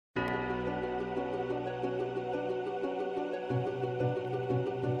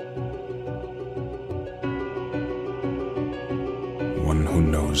who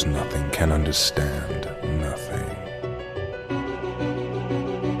knows nothing can understand nothing.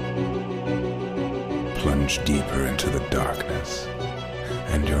 Plunge deeper into the darkness,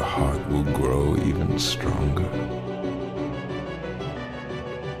 and your heart will grow even stronger.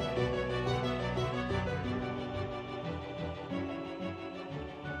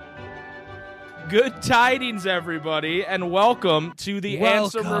 Good tidings, everybody, and welcome to the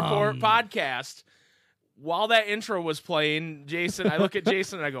Ansem Report podcast. While that intro was playing, I look at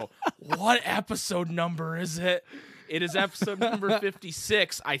Jason and I go, what episode number is it? It is episode number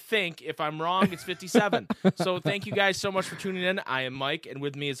 56, I think. If I'm wrong, it's 57. So thank you guys so much for tuning in. I am Mike, and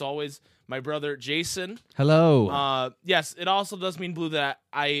with me, as always, my brother Jason. Hello. Yes, it also does mean, Blue, that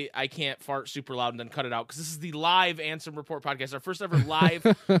I can't fart super loud and then cut it out, because this is the live Ansem Report podcast, our first ever live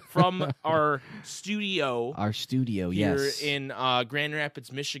from our studio. Our studio, here yes. in Grand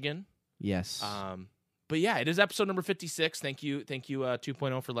Rapids, Michigan. Yes. But yeah, it is episode number 56. Thank you,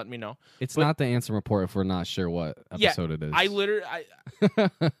 2.0 for letting me know. It's not the Ansem Report if we're not sure what episode it is. I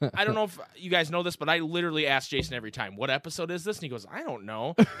don't know if you guys know this, but I literally ask Jason every time, what episode is this? And he goes, I don't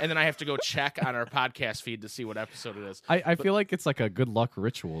know. And then I have to go check on our podcast feed to see what episode it is. I feel like it's like a good luck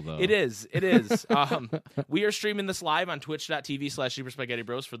ritual, though. It is. We are streaming this live on twitch.tv/Super Spaghetti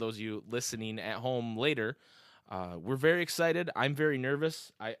Bros for those of you listening at home later. We're very excited. I'm very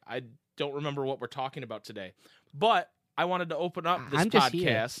nervous. I don't remember what we're talking about today, but I wanted to open up this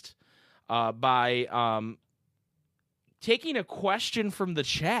podcast by taking a question from the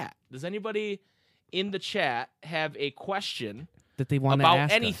chat. Does anybody in the chat have a question that they want about to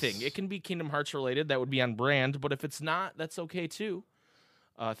ask anything? us? It can be Kingdom Hearts related. That would be on brand, but if it's not, that's okay too.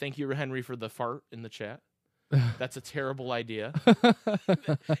 Thank you, Henry, for the fart in the chat. That's a terrible idea.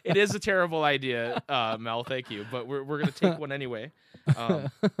 It is a terrible idea, Mel. Thank you, but we're going to take one anyway,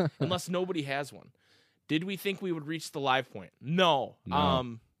 unless nobody has one. Did we think we would reach the live point? No. I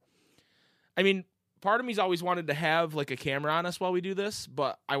mean, part of me's always wanted to have like a camera on us while we do this,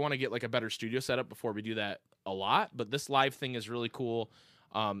 but I want to get like a better studio setup before we do that a lot. But this live thing is really cool.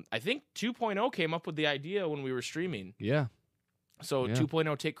 I think 2.0 came up with the idea when we were streaming. Yeah. So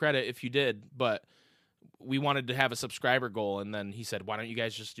 2.0, take credit if you did, but we wanted to have a subscriber goal, and then he said, why don't you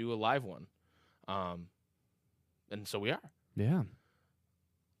guys just do a live one? And so we are. Yeah.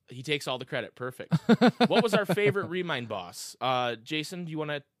 He takes all the credit. Perfect. What was our favorite Remind boss? Jason, do you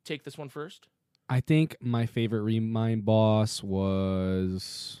want to take this one first? I think my favorite Remind boss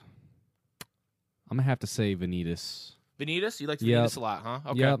was... I'm going to have to say Vanitas. Vanitas? You like Vanitas a lot, huh?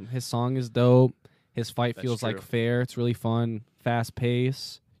 Okay. Yep. His song is dope. His fight That's feels true. like fair. It's really fun. Fast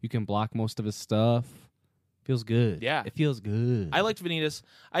pace. You can block most of his stuff. Feels good. Yeah. It feels good. I liked Vanitas.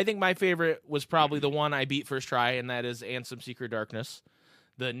 I think my favorite was probably the one I beat first try, and that is Ansem Secret Darkness,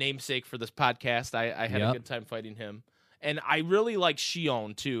 the namesake for this podcast. I had a good time fighting him. And I really like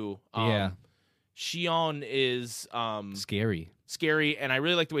Shion, too. Yeah. Shion is... Scary, and I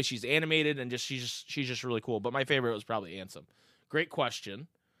really like the way she's animated, and she's just really cool. But my favorite was probably Ansem. Great question.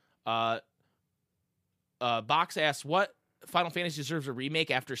 Box asks, what Final Fantasy deserves a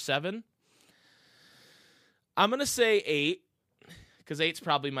remake after 7? I'm going to say 8, because 8's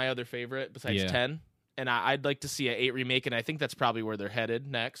probably my other favorite besides 10. And I'd like to see an 8 remake, and I think that's probably where they're headed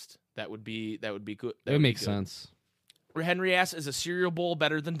next. That would be good. It makes sense. Henry asks, is a cereal bowl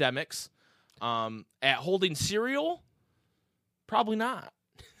better than Demix? At holding cereal, probably not.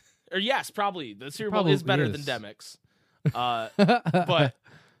 Or yes, probably. The cereal bowl is better than Demix. But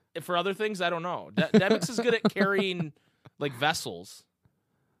for other things, I don't know. Demix is good at carrying like vessels.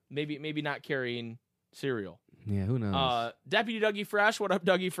 Maybe not carrying cereal. Yeah, who knows? Deputy Dougie Fresh, what up,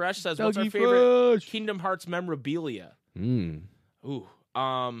 Dougie Fresh, says, what's our Dougie favorite Fresh. Kingdom Hearts memorabilia? Ooh.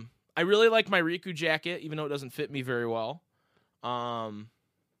 I really like my Riku jacket, even though it doesn't fit me very well. I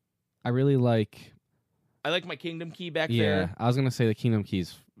really like... I like my Kingdom Key back there. Yeah, I was going to say the Kingdom Key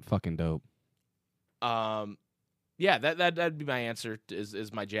is fucking dope. Yeah, that'd be my answer,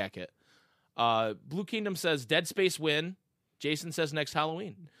 is my jacket. Blue Kingdom says, Dead Space win. Jason says next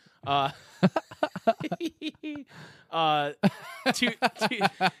Halloween.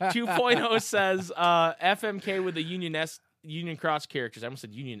 2.0 says FMK with the Union Cross characters. I almost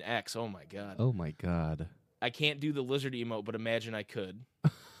said Union X. Oh my god. Oh my god. I can't do the lizard emote, but imagine I could.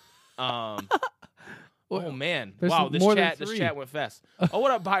 Oh man! Wow, this chat went fast. Oh,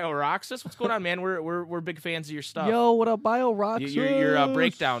 what up, Bio Roxas? What's going on, man? We're big fans of your stuff. Yo, what up, Bio Roxas? Your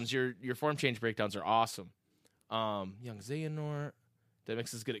breakdowns, your form change breakdowns are awesome. Young Xehanort.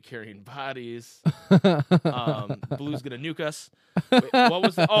 Demix is good at carrying bodies. Blue's gonna nuke us. Wait, what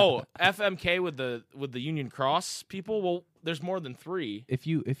was FMK with the Union Cross people? Well, there's more than 3. If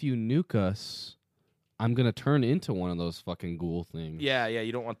you nuke us, I'm gonna turn into one of those fucking ghoul things. Yeah,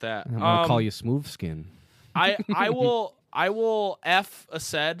 you don't want that. I'm gonna call you Smooth Skin. I will F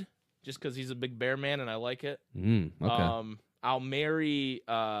Ased just because he's a big bear man and I like it. Okay. I'll marry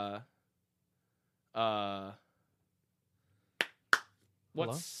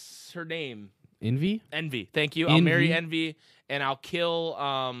what's her name? Envy? Envy. Thank you. I'll Envy? marry Envy and I'll kill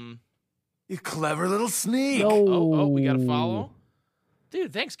You clever little sneak. Oh, we got to follow.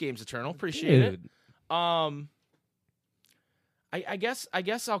 Dude, thanks Games Eternal. Appreciate it. I guess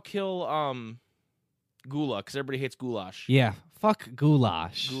I'll kill Gula cuz everybody hates goulash. Yeah. Fuck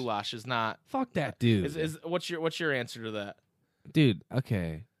goulash. Goulash is not. Fuck that dude. Is what's your answer to that? Dude,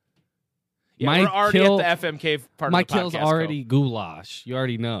 okay. Yeah, we're already at the FMK part my of the podcast. kill's already goulash. You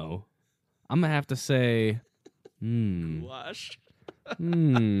already know. I'm gonna have to say, goulash.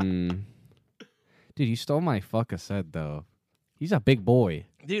 Dude, you stole my fuck Ased though. He's a big boy.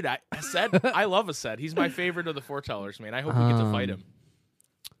 Dude, I love Ased. He's my favorite of the foretellers, man. I hope we get to fight him.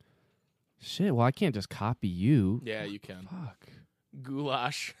 Shit, well I can't just copy you. Yeah, you can. Fuck.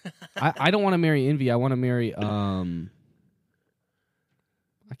 Goulash. I don't want to marry Envy. I want to marry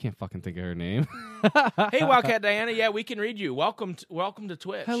I can't fucking think of her name. Hey, Wildcat Diana. Yeah, we can read you. Welcome to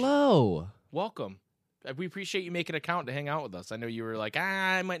Twitch. Hello. Welcome. We appreciate you making an account to hang out with us. I know you were like,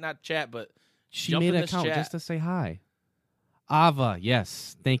 I might not chat, but she jump made in an this account chat. just to say hi. Ava,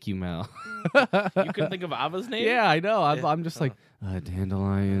 yes. Thank you, Mel. You couldn't think of Ava's name? Yeah, I know. I'm just like,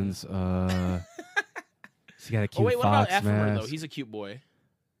 dandelions, He's got a cute Oh, wait, what about fox Ephemer, mask. though? He's a cute boy.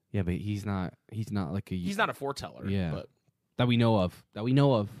 Yeah, but he's not like a... He's not a foreteller. Yeah. But That we know of.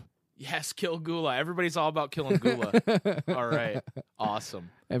 yes, kill Gula. Everybody's all about killing Gula. All right.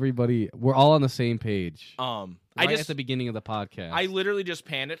 Awesome. Everybody, we're all on the same page. I Right just at the beginning of the podcast. I literally just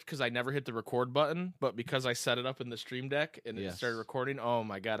panicked because I never hit the record button, but because I set it up in the Stream Deck and it Yes. started recording, oh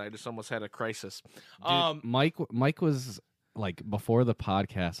my god, I just almost had a crisis. Dude, Mike was like before the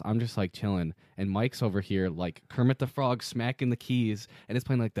podcast. I'm just like chilling, and Mike's over here like Kermit the Frog smacking the keys, and it's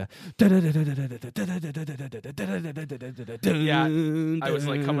playing like the. Yeah, I was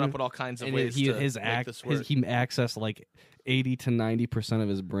like coming up with all kinds of and ways to make this work. he accessed like 80 to 90% of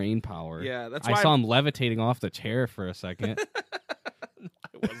his brain power. Yeah, that's I why saw him levitating off the chair for a second.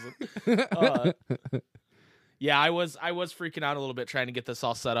 I wasn't. Yeah, I was freaking out a little bit trying to get this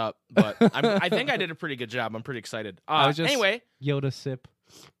all set up, but I think I did a pretty good job. I'm pretty excited. Anyway, Yoda sip.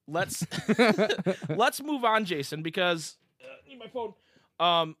 let's move on, Jason, because need my phone.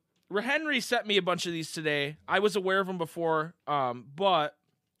 Henry sent me a bunch of these today. I was aware of them before, but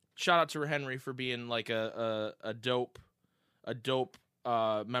shout out to Henry for being like a dope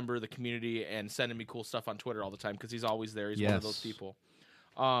member of the community and sending me cool stuff on Twitter all the time because he's always there. He's one of those people.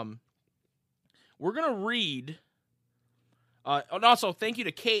 We're gonna read. And also, thank you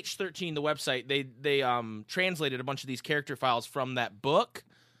to KH13, the website. They translated a bunch of these character files from that book.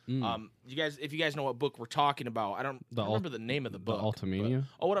 If you guys know what book we're talking about, I don't remember the name of the book. The Ultimania?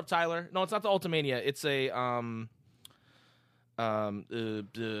 Oh, what up, Tyler? No, it's not the Ultimania. It's a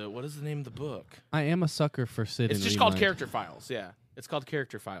what is the name of the book? I am a sucker for Sid. It's just called Character Files. Yeah, it's called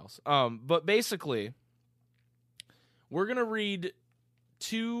Character Files. But basically, we're gonna read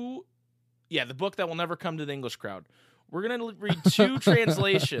two. Yeah, the book that will never come to the English crowd. We're gonna read two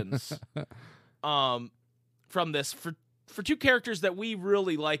translations, from this for two characters that we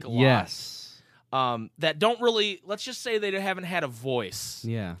really like a lot. Yes. That don't really. Let's just say they haven't had a voice.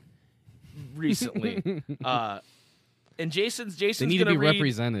 Yeah. Recently. And Jason's They need gonna to be read.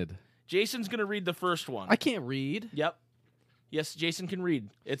 represented. Jason's gonna read the first one. I can't read. Yep. Yes, Jason can read.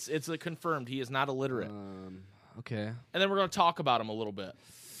 It's confirmed. He is not illiterate. Okay. And then we're gonna talk about him a little bit.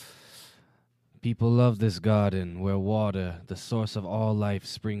 People love this garden where water, the source of all life,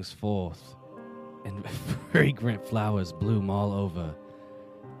 springs forth, and fragrant flowers bloom all over.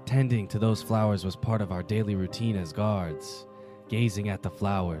 Tending to those flowers was part of our daily routine as guards. Gazing at the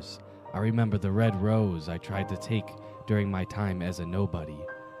flowers, I remember the red rose I tried to take during my time as a nobody.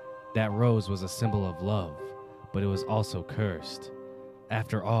 That rose was a symbol of love, but it was also cursed.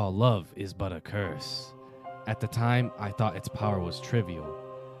 After all, love is but a curse. At the time, I thought its power was trivial.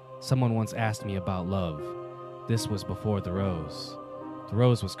 Someone once asked me about love. This was before the rose. The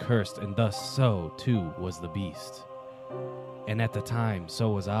rose was cursed, and thus so, too, was the beast. And at the time,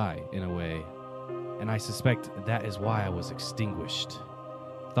 so was I, in a way. And I suspect that is why I was extinguished.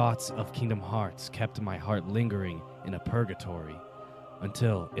 Thoughts of Kingdom Hearts kept my heart lingering in a purgatory,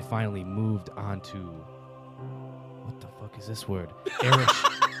 until it finally moved on to... What the fuck is this word?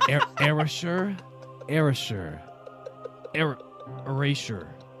 Erasure? Erasure.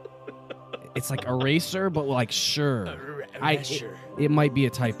 It's like eraser, but like sure. Erasure. It might be a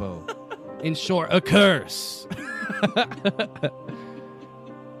typo. In short, a curse.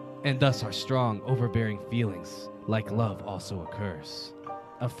 And thus are strong, overbearing feelings, like love also a curse.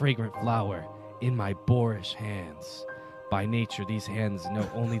 A fragrant flower in my boorish hands. By nature, these hands know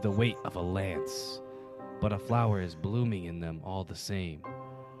only the weight of a lance. But a flower is blooming in them all the same.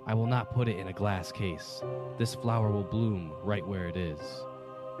 I will not put it in a glass case. This flower will bloom right where it is.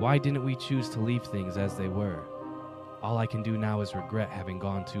 Why didn't we choose to leave things as they were? All I can do now is regret having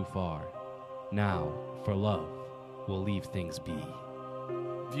gone too far. Now, for love, we'll leave things be.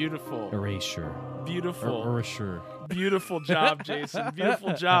 Beautiful. Erasure. Beautiful. Erasure. Beautiful job, Jason.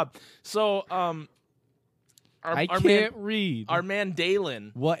 Beautiful job. So, I can't read. Our man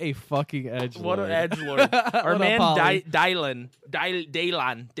Dalen. What a fucking edgelord. What an edgelord. Our man Dalen.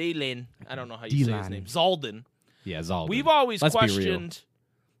 I don't know how you say his name. Zalden. Yeah, Zalden. We've always questioned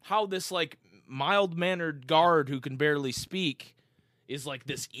how this like mild-mannered guard who can barely speak is like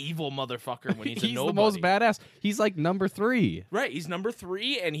this evil motherfucker when he's a nobody. He's the most badass. He's like number 3. Right, he's number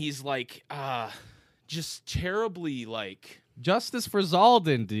 3, and he's like just terribly like justice for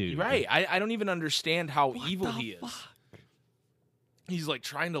Zalden, dude. Right, I don't even understand how evil he is. He's like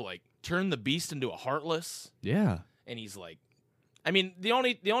trying to like turn the beast into a heartless. Yeah, and he's like, I mean, the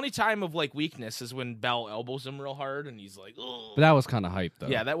only time of like weakness is when Bell elbows him real hard, and he's like, ugh. But that was kind of hype, though.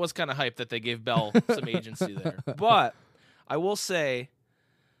 Yeah, that was kind of hype that they gave Bell some agency there. But I will say,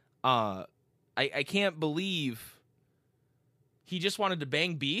 I can't believe he just wanted to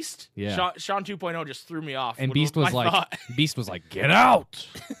bang Beast. Yeah, Sean 2.0 just threw me off. And Beast was like, get out,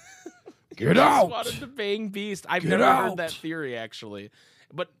 get out. Just wanted to bang Beast. I've never heard that theory actually,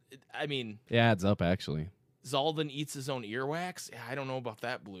 but I mean, it adds up actually. Zalden eats his own earwax. Yeah, I don't know about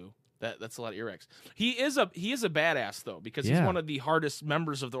that, Blue. That's a lot of earwax. He is a badass though, because he's one of the hardest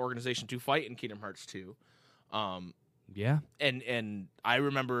members of the organization to fight in Kingdom Hearts 2. Yeah. And I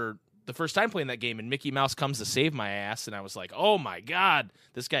remember the first time playing that game and Mickey Mouse comes to save my ass, and I was like, "Oh my god,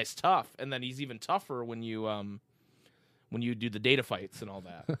 this guy's tough." And then he's even tougher when you do the data fights and all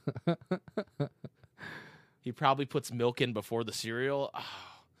that. He probably puts milk in before the cereal. Oh.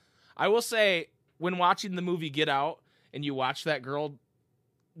 I will say, when watching the movie Get Out and you watch that girl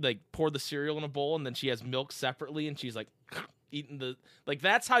like pour the cereal in a bowl and then she has milk separately and she's like eating the, like,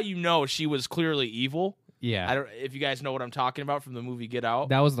 that's how you know she was clearly evil. Yeah. I don't, if you guys know what I'm talking about from the movie Get Out.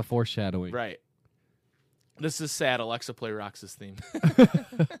 That was the foreshadowing. Right. This is sad. Alexa, play Rox's theme.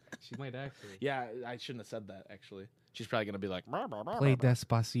 She might actually. Yeah, I shouldn't have said that actually. She's probably going to be like, play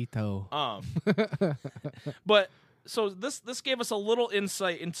Despacito. But so this gave us a little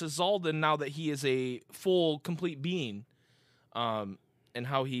insight into Zalden now that he is a full, complete being, and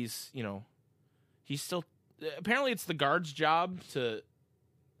how he's still, apparently it's the guard's job to.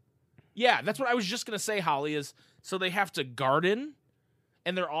 Yeah, that's what I was just gonna say, Holly. Is so they have to garden,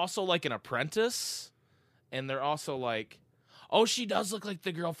 and they're also like an apprentice, and they're also like, oh, she does look like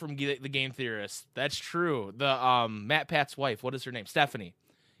the girl from the Game Theorist. That's true. The Matt Pat's wife. What is her name? Stephanie.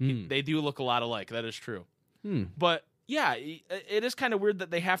 They do look a lot alike. That is true. But yeah, it is kind of weird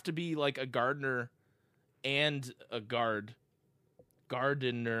that they have to be like a gardener and a gardener.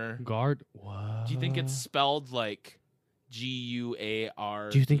 What? Do you think it's spelled like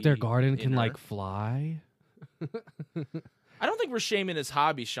Guar? Do you think their garden can like fly? I don't think we're shaming his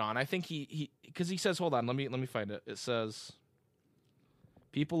hobby, Sean. I think he because he says, hold on, let me find it. It says,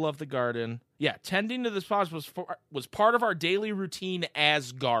 people love the garden. Yeah, tending to this pond was part of our daily routine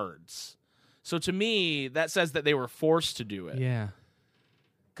as guards. So to me, that says that they were forced to do it. Yeah.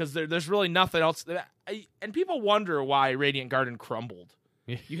 Because there's really nothing else. And people wonder why Radiant Garden crumbled.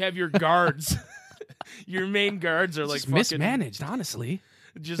 You have your guards. Your main guards are like fucking mismanaged, honestly.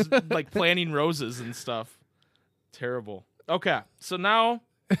 Just like planting roses and stuff. Terrible. Okay, so now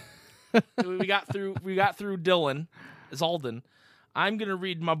we got through Dylan, Zalden. I'm gonna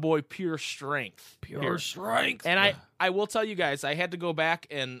read my boy Pure Strength. Pure Strength. And I will tell you guys, I had to go back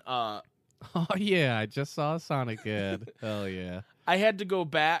and oh yeah, I just saw a Sonic ad. Hell yeah. I had to go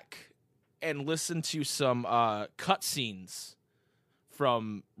back and listen to some cutscenes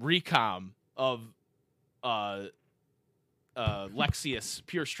from Recom of Lexius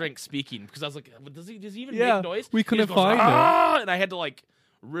Pure Strength speaking, because I was like, does he even make noise? We couldn't find it. And I had to like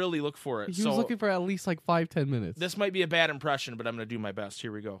really look for it. He was looking for at least like 5-10 minutes. This might be a bad impression, but I'm going to do my best.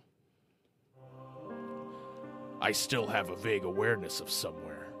 Here we go. I still have a vague awareness of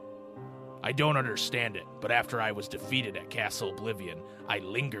somewhere. I don't understand it, but after I was defeated at Castle Oblivion, I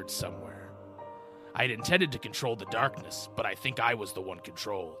lingered somewhere. I had intended to control the darkness, but I think I was the one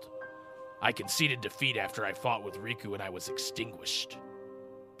controlled. I conceded defeat after I fought with Riku and I was extinguished.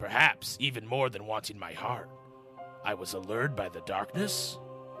 Perhaps even more than wanting my heart, I was allured by the darkness.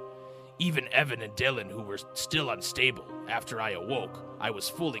 Even Evan and Dylan, who were still unstable, after I awoke, I was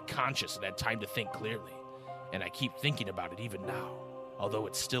fully conscious and had time to think clearly. And I keep thinking about it even now, although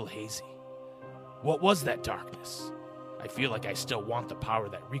it's still hazy. What was that darkness? I feel like I still want the power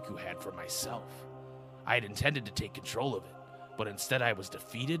that Riku had for myself. I had intended to take control of it, but instead I was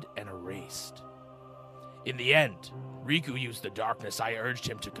defeated and erased. In the end, Riku used the darkness I urged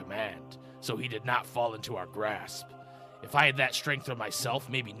him to command, so he did not fall into our grasp. If I had that strength for myself,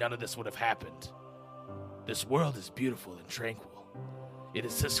 maybe none of this would have happened. This world is beautiful and tranquil. It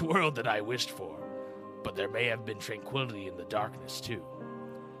is this world that I wished for, but there may have been tranquility in the darkness too.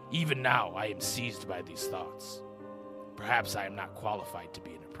 Even now, I am seized by these thoughts. Perhaps I am not qualified to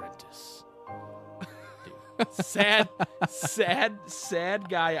be an apprentice. Dude, sad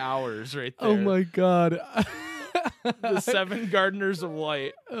guy hours right there. Oh my god. The 7 Gardeners of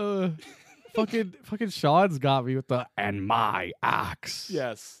Light. Fucking Sean's got me with the "and my axe."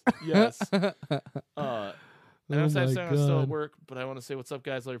 Yes. I know I'm still at work, but I want to say what's up,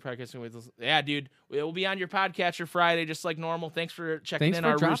 guys. Love your podcasting with. Yeah, dude, we'll be on your podcatcher Friday, just like normal. Thanks for checking in,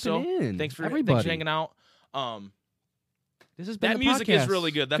 our Russo. Thanks for hanging out. This has been that the music podcast. is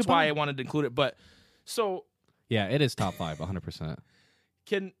really good. That's why I wanted to include it. But so yeah, it is top 5, 100%.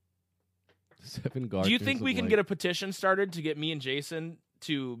 Can 7 do you think we can get a petition started to get me and Jason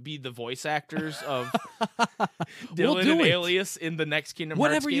to be the voice actors of Dylan and Alias in the next Kingdom Hearts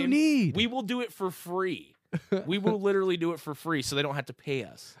whatever game? you need? We will do it for free. We will literally do it for free, so they don't have to pay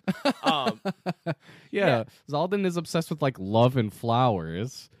us. Yeah, Zaldin is obsessed with like love and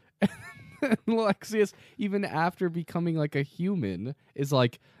flowers. And Lexius, even after becoming like a human, is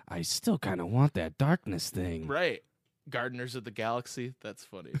like, I still kind of want that darkness thing. Right. Gardeners of the Galaxy. That's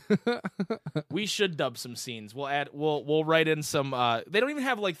funny. We should dub some scenes. We'll write in some. They don't even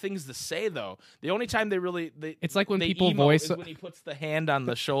have like things to say though. The only time it's like when they people emo voice is when he puts the hand on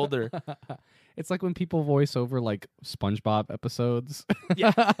the shoulder. It's like when people voice over like SpongeBob episodes.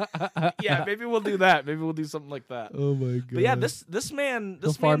 Yeah. Maybe we'll do that. Maybe we'll do something like that. Oh my god. But yeah, this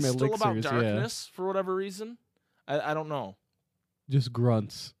man's farm still about elixirs, darkness for whatever reason. I don't know. Just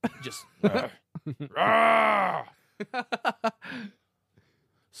grunts. Just.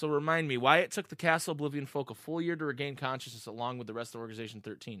 So remind me why it took the Castle Oblivion folk a full year to regain consciousness along with the rest of Organization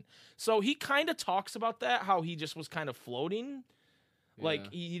 13. So he kind of talks about that, how he just was kind of floating. Yeah.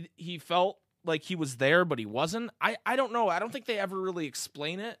 Like he felt like he was there, but he wasn't. I don't know. I don't think they ever really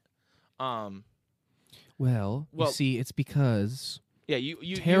explain it. Well, you see, it's because you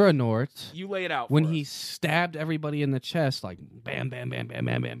Terranort, you lay it out when for he us. stabbed everybody in the chest, like bam, bam, bam, bam,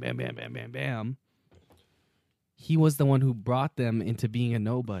 bam, bam, bam, bam, bam, bam, bam. He was the one who brought them into being a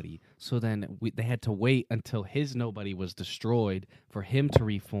nobody. So then they had to wait until his nobody was destroyed for him to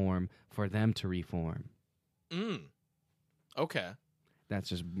reform, for them to reform. Okay. That's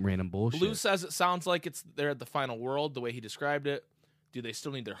just random bullshit. Blue says it sounds like they're at the final world, the way he described it. Do they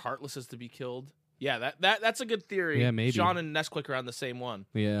still need their Heartlesses to be killed? Yeah, that's a good theory. Yeah, maybe. Sean and Nestclick are on the same one.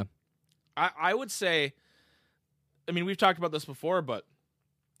 Yeah. I would say, I mean, we've talked about this before, but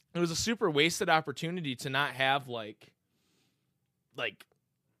it was a super wasted opportunity to not have like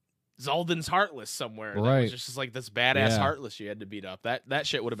Zaldin's Heartless somewhere. Right. That was just like this badass Heartless you had to beat up. That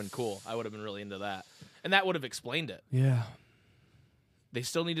shit would have been cool. I would have been really into that. And that would have explained it. Yeah. They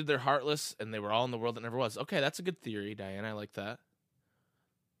still needed their Heartless, and they were all in the world that never was. Okay, that's a good theory, Diane. I like that.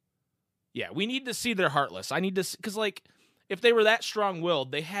 Yeah, we need to see their Heartless. I need to, because like, if they were that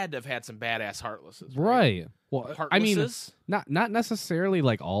strong-willed, they had to have had some badass Heartlesses. Right. Well, I mean, Heartlesses? not necessarily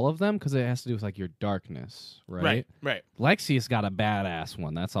like all of them, because it has to do with like your darkness, right? Right. Lexius got a badass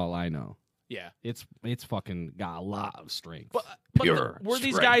one. That's all I know. Yeah. It's fucking got a lot of strength. But Pure were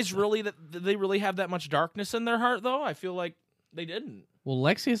these strength. guys really, did they really have that much darkness in their heart, though? I feel like they didn't. Well,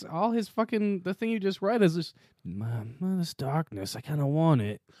 Lexius, all his fucking, the thing you just read is just, this darkness, I kind of want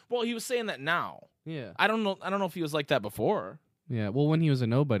it. Well, he was saying that now. Yeah. I don't know if he was like that before. Yeah, well, when he was a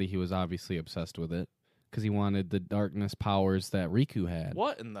nobody, he was obviously obsessed with it, because he wanted the darkness powers that Riku had.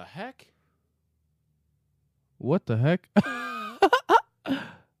 What in the heck? What the heck?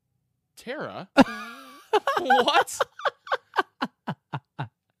 Tara? What?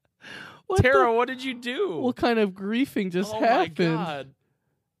 Tara, what did you do? What kind of griefing just happened? Oh my god.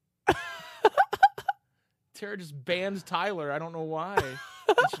 Tara just banned Tyler. I don't know why.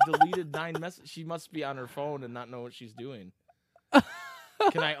 And she deleted 9 messages. She must be on her phone and not know what she's doing.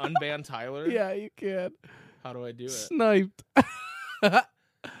 Can I unban Tyler? Yeah, you can. How do I do it? Sniped.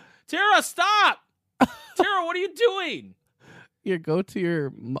 Tara, stop! Tara, what are you doing? Here, go to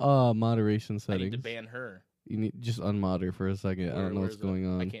your moderation I settings. need to ban her. You need just unmod her for a second. I don't know what's going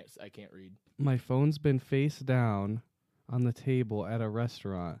on. I can't read. My phone's been face down on the table at a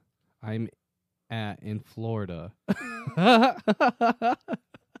restaurant. I'm in Florida.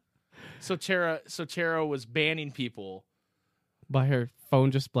 So Tara was banning people. By her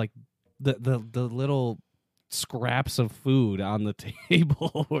phone, just like the little scraps of food on the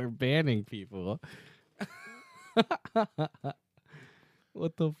table were banning people.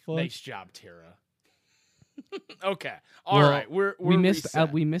 What the fuck? Nice job, Tara. Okay. All right. We're we missed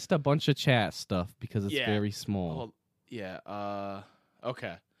reset. we missed a bunch of chat stuff because it's Yeah. very small. Oh, yeah.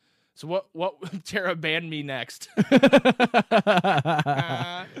 Okay. So what Tara banned me next.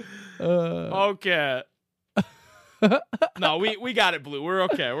 Okay. No, we got it, Blue. We're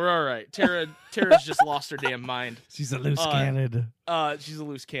okay. We're all right. Tara's just lost her damn mind. She's a loose cannon. She's a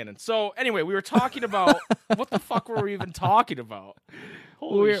loose cannon. So anyway, we were talking about what the fuck were we even talking about?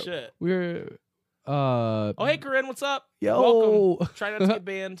 Holy shit. Oh, hey Corinne, what's up? Yo. Welcome. Try not to get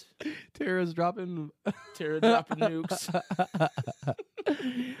banned. Tara's dropping nukes.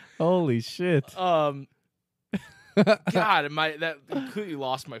 Holy shit. God, that completely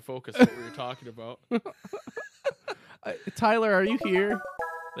lost my focus on what we were talking about. Tyler, are you here?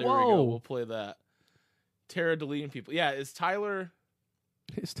 There we go. We'll play that. Tara deleting people. Yeah, is Tyler?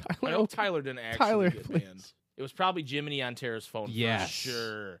 I hope Tyler didn't actually get banned. It was probably Jiminy on Tara's phone. Yes. For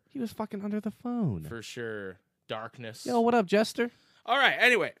sure. He was fucking under the phone. For sure. Darkness. Yo, what up, Jester? All right.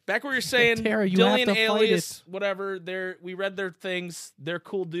 Anyway, back where you're saying Tara, you Dillian, have to Alias, whatever. We read their things. They're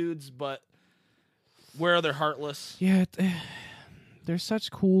cool dudes, but where are they heartless? Yeah, they're such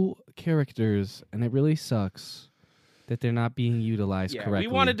cool characters, and it really sucks that they're not being utilized correctly.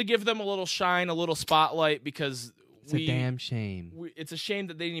 We wanted to give them a little shine, a little spotlight, because it's a damn shame. It's a shame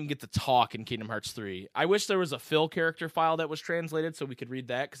that they didn't even get to talk in Kingdom Hearts 3. I wish there was a Phil character file that was translated so we could read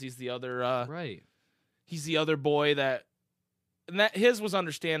that, because he's the other right. He's the other boy that his was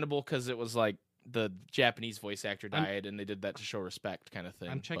understandable because it was like the Japanese voice actor died and they did that to show respect kind of thing.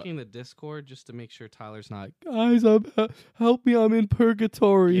 I'm checking the Discord just to make sure Tyler's not. Guys, help me! I'm in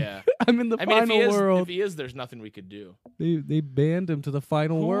purgatory. Yeah, I'm in the final world. If he is, there's nothing we could do. They banned him to the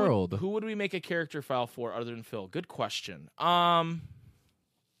final world. Who would we make a character file for other than Phil? Good question. I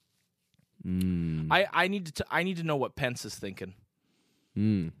need to know what Pence is thinking.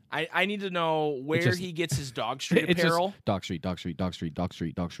 I need to know where he gets his Dog Street apparel. Dog Street.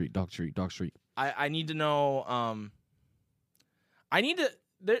 I need to know. I need to.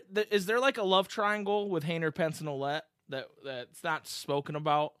 Is there like a love triangle with Hayner, Pence, and Olette that's not spoken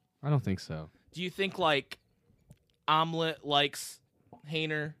about? I don't think so. Do you think like Omelet likes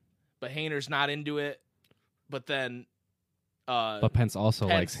Hayner, but Hayner's not into it? But then. But Pence also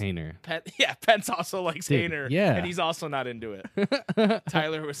likes Hayner. Pence also likes Hayner. Yeah. And he's also not into it.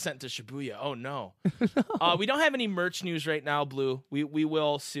 Tyler was sent to Shibuya. Oh, no. We don't have any merch news right now, Blue. We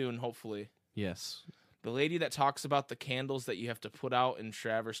will soon, hopefully. Yes. The lady that talks about the candles that you have to put out in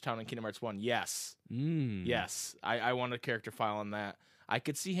Traverse Town in Kingdom Hearts 1. Yes. Yes. I want a character file on that. I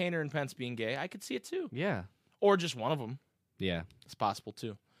could see Hayner and Pence being gay. I could see it, too. Yeah. Or just one of them. Yeah. It's possible,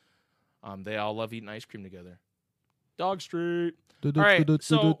 too. They all love eating ice cream together. Dog Street. All right,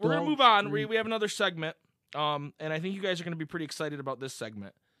 so we're going to move on. We have another segment, and I think you guys are going to be pretty excited about this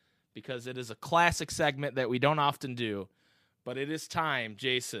segment because it is a classic segment that we don't often do, but it is time,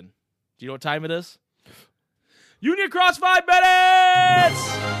 Jason. Do you know what time it is? Union Cross 5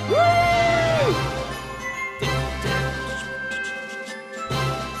 minutes! Woo!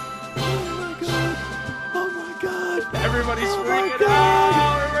 Oh my god! Everybody's Oh my freaking God!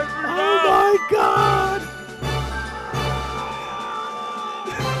 out! Oh my god!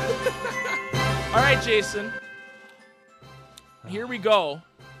 All right, Jason. Here we go.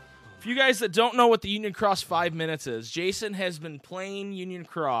 For you guys that don't know what the Union Cross 5 minutes is, Jason has been playing Union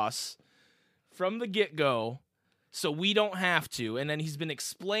Cross from the get-go, so we don't have to. And then he's been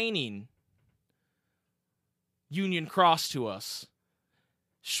explaining Union Cross to us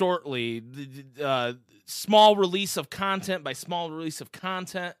shortly. Small release of content by small release of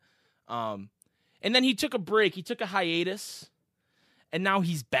content. And then he took a break. He took a hiatus. And now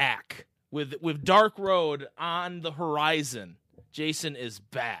he's back. With Dark Road on the horizon, Jason is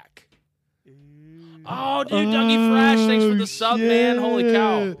back. Oh, dude, Dougie Fresh, thanks for the sub, man. Holy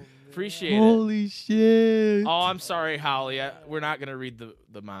cow. Appreciate it. Holy shit. Oh, I'm sorry, Holly. We're not going to read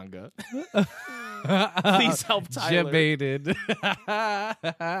the manga. Please help Tyler. Jebaited.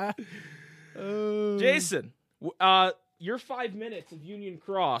 Jason, your 5 minutes of Union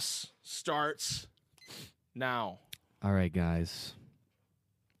Cross starts now. All right, guys.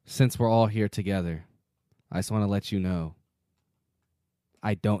 Since we're all here together, I just want to let you know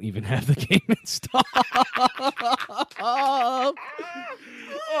I don't even have the game installed.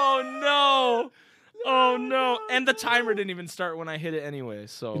 Oh, no. Oh no! And the timer didn't even start when I hit it anyway.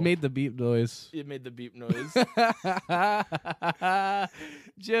 So It made the beep noise. it made the beep noise.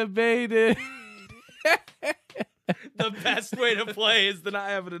 Debated. The best way to play is to not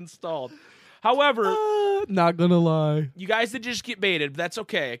have it installed. However, Not gonna lie. you guys did just get baited. But that's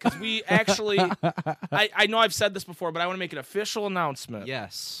okay because we actually. I know I've said this before, but I want to make an official announcement.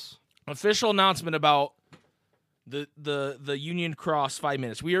 Yes. Official announcement about the Union Cross 5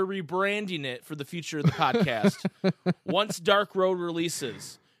 minutes. We are rebranding it for the future of the podcast. Once Dark Road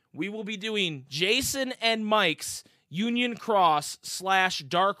releases, we will be doing Jason and Mike's Union Cross /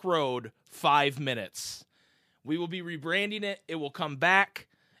 Dark Road 5 minutes. We will be rebranding it. It will come back,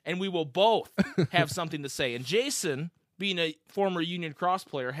 and we will both have something to say. And Jason, being a former Union Cross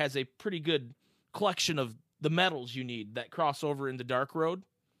player, has a pretty good collection of the medals you need that cross over into Dark Road.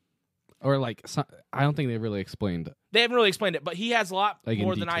 Or I don't think they really explained it. They haven't really explained it, but he has a lot Like in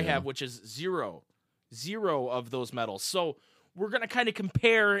more than I detail. have, which is zero of those medals. So we're going to kind of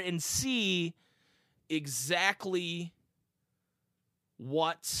compare and see exactly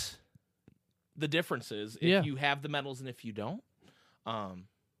what the difference is if you have the medals and if you don't.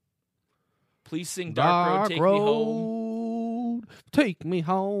 Please sing Dark Road, Take Me Home. Take me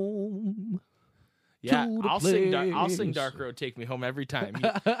home. Yeah, to the I'll sing place. Dark Road, Take Me Home every time.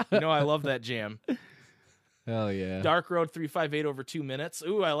 You know I love that jam. Hell yeah. Dark Road 358 over 2 minutes.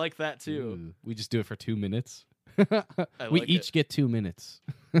 Ooh, I like that too. Ooh, we just do it for 2 minutes. I We like each it. get 2 minutes.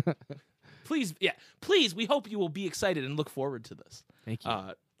 Please, we hope you will be excited and look forward to this. Thank you.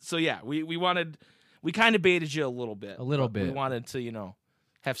 So yeah, we kind of baited you a little bit. A little but We bit. wanted to,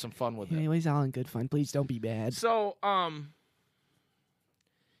 have some fun with it. it was all in good fun. Please don't be bad. So,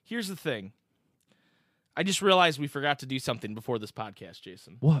 here's the thing. I just realized we forgot to do something before this podcast,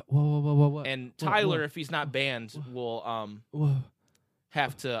 Jason. What? What? And Tyler, if he's not banned, will Whoa.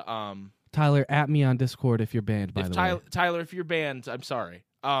 have to Tyler, at me on Discord if you're banned, by if the Tyler, way. Tyler, if you're banned, I'm sorry.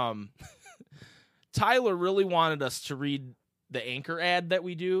 Tyler really wanted us to read the anchor ad that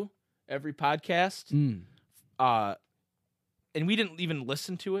we do every podcast. And we didn't even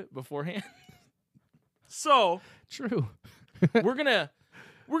listen to it beforehand. So True. we're gonna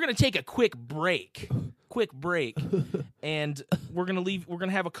take a quick break, and we're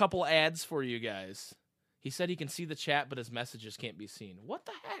gonna have a couple ads for you guys. He said he can see the chat, but his messages can't be seen. What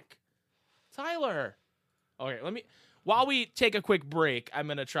the heck, Tyler? Okay, while we take a quick break, I'm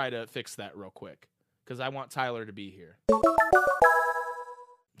gonna try to fix that real quick because I want Tyler to be here.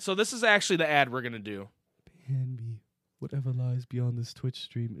 So this is actually the ad we're gonna do. Ban me. Whatever lies beyond this Twitch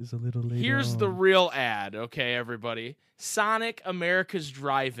stream is a little later Here's on. the real ad, okay, everybody? Sonic America's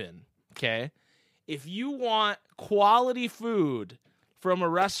Drive-In, okay? If you want quality food from a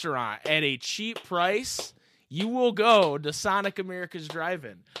restaurant at a cheap price, you will go to Sonic America's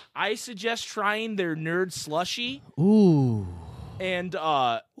Drive-In. I suggest trying their Nerd Slushie, Ooh. and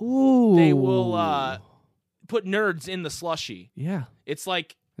Ooh. they will put nerds in the slushie. Yeah. It's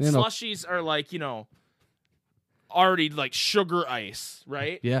like Then slushies are like, already like sugar ice,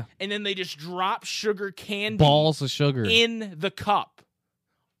 right? Yeah. And then they just drop sugar candy Balls of sugar. in the cup.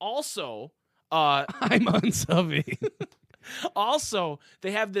 Also, I'm unsubbing.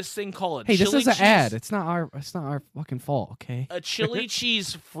 they have this thing called a Hey, this chili is an cheese, ad. It's not our fucking fault, okay? a chili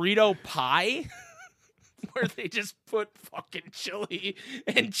cheese Frito pie, where they just put fucking chili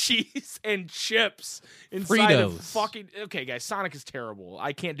and cheese and chips inside of Fritos. fucking. Okay, guys, Sonic is terrible.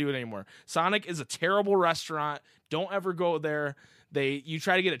 I can't do it anymore. Sonic is a terrible restaurant. Don't ever go there. You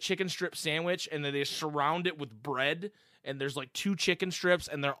try to get a chicken strip sandwich, and then they surround it with bread, and there's like 2 chicken strips,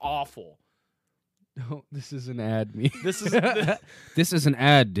 and they're awful. No, this is an ad, me. This is This is an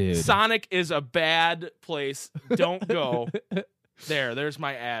ad, dude. Sonic is a bad place. Don't go there. There's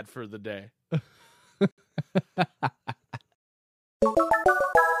my ad for the day.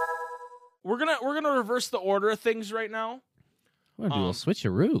 We're gonna reverse the order of things right now. We're gonna do a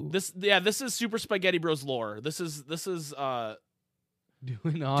switcheroo. This is Super Spaghetti Bros lore. This is Doing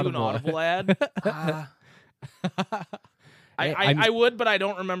do audible. an audible ad. I would, but I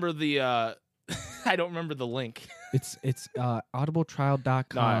don't remember the I don't remember the link. It's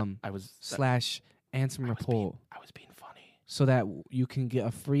audibletrial.com I was /Ansem report I was being funny. so that you can get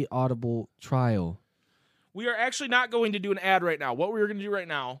a free Audible trial. We are actually not going to do an ad right now. What we're going to do right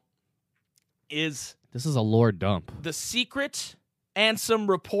now is This is a lore dump. the secret Ansem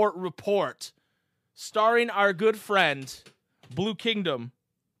report, starring our good friend Blue Kingdom.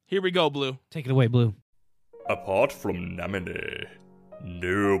 Here we go, Blue. Take it away, Blue. Apart from Namine,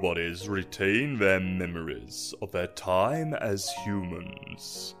 nobody's retained their memories of their time as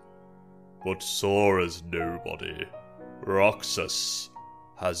humans. But Sora's nobody, Roxas,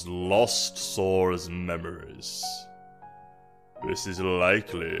 has lost Sora's memories. This is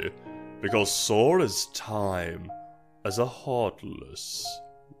likely because Sora's time as a Heartless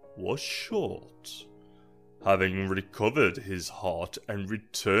was short. Having recovered his heart and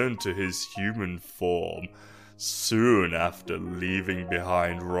returned to his human form soon after leaving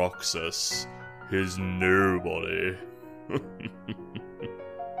behind Roxas, his nobody.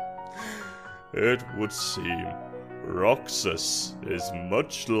 It would seem Roxas is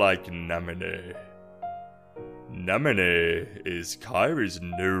much like Namine. Namine is Kairi's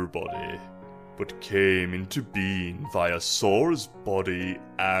nobody, but came into being via Sora's body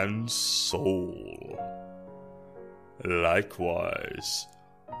and soul. Likewise,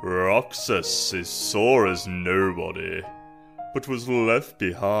 Roxas is Sora's nobody, but was left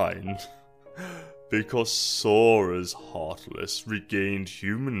behind because Sora's Heartless regained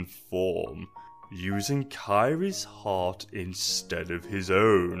human form using Kairi's heart instead of his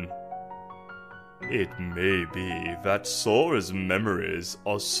own. It may be that Sora's memories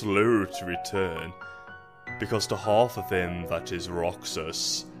are slow to return because the half of him that is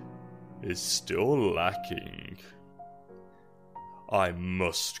Roxas is still lacking. I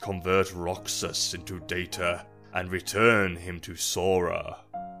must convert Roxas into data and return him to Sora.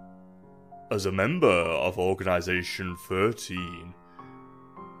 As a member of Organization 13,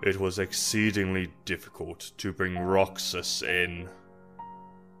 it was exceedingly difficult to bring Roxas in.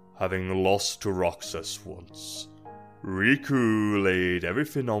 Having lost to Roxas once, Riku laid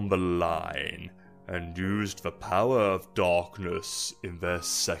everything on the line and used the power of darkness in their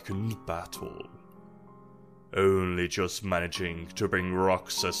second battle, only just managing to bring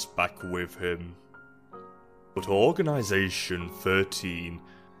Roxas back with him. But Organization 13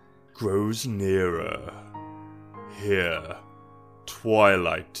 grows nearer. Here,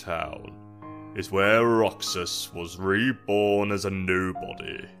 Twilight Town is where Roxas was reborn as a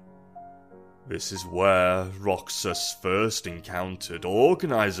nobody. This is where Roxas first encountered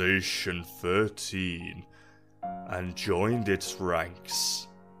Organization 13 and joined its ranks.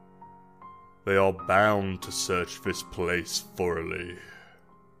 They are bound to search this place thoroughly.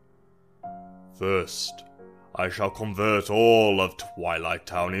 First, I shall convert all of Twilight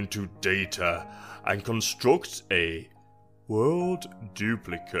Town into data and construct a world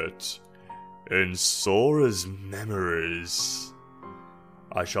duplicate in Sora's memories.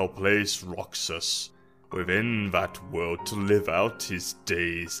 I shall place Roxas within that world to live out his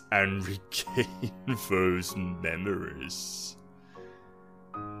days and regain those memories.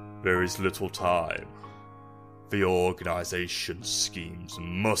 There is little time. The organization's schemes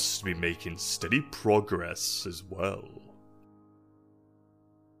must be making steady progress as well.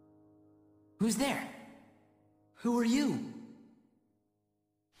 Who's there? Who are you?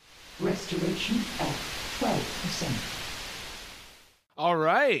 Restoration at 12%. All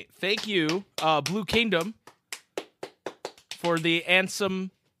right. Thank you, Blue Kingdom, for the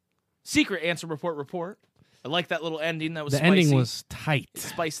secret Ansem report. I like that little ending. That was spicy. ending was tight. It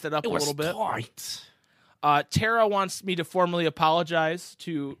spiced it up a little bit. Tight. Tara wants me to formally apologize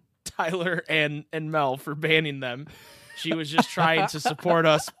to Tyler and Mel for banning them. She was just trying to support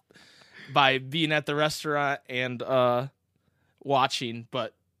us by being at the restaurant and watching,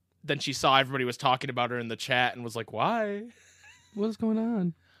 but then she saw everybody was talking about her in the chat and was like, why? What's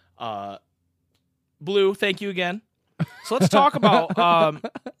going on? Blue, thank you again. So let's talk about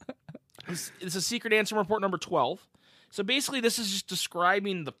it's a secret Ansem report number 12. So basically this is just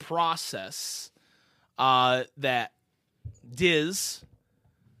describing the process that Diz,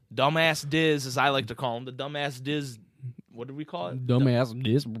 dumbass Diz, as I like to call him, the dumbass Diz, what did we call it? Dumbass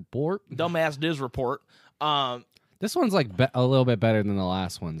Diz report. Dumbass Diz report. This one's like a little bit better than the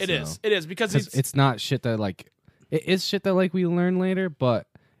last one. It is because it's not shit that like it is shit that like we learn later, but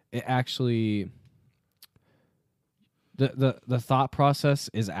it actually the thought process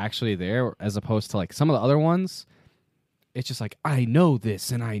is actually there as opposed to like some of the other ones. It's just like, I know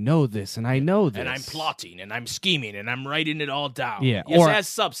this, and I know this, and I know this. And I'm plotting, and I'm scheming, and I'm writing it all down. Yeah. Yes, Or, it has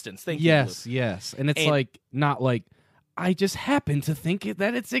substance. Thank you, yes, Blue. yes. And it's like, not like, I just happen to think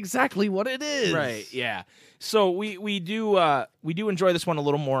that it's exactly what it is. Right, yeah. So we do enjoy this one a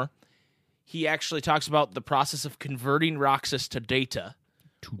little more. He actually talks about the process of converting Roxas to data.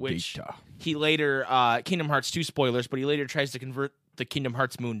 He later, Kingdom Hearts 2 spoilers, but he later tries to convert the Kingdom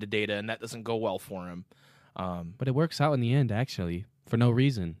Hearts moon to data, and that doesn't go well for him. But it works out in the end, actually, for no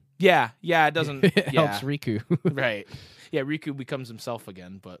reason. Yeah, it doesn't. It helps Riku. Right. Yeah, Riku becomes himself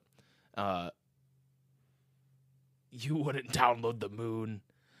again, but you wouldn't download the moon.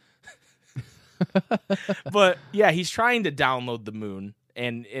 But yeah, he's trying to download the moon,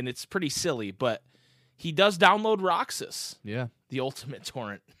 and it's pretty silly, but he does download Roxas. Yeah. The ultimate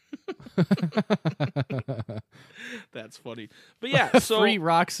torrent. That's funny. But yeah, so free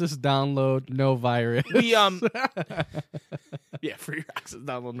Roxas download, no virus. we yeah, free Roxas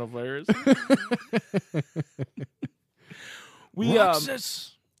download, no virus. We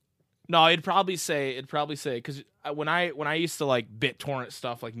Roxas. No, it'd probably say because when I used to like BitTorrent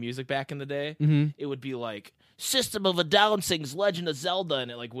stuff like music back in the day, it would be like System of a Down sings Legend of Zelda,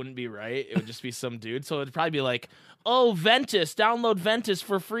 and it like wouldn't be right. It would just be some dude. So it'd probably be like, oh, Ventus, download Ventus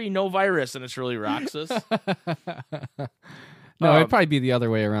for free, no virus, and it's really Roxas. No, it'd probably be the other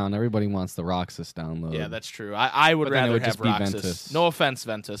way around. Everybody wants the Roxas download. Yeah, that's true. I would But then it rather would have just be Roxas. Ventus. No offense,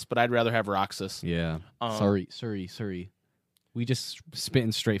 Ventus, but I'd rather have Roxas. Yeah. Sorry. We just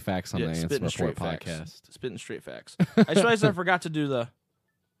spitting straight facts on the Ansem Report straight podcast. Facts. Spitting straight facts. I just realized I forgot to do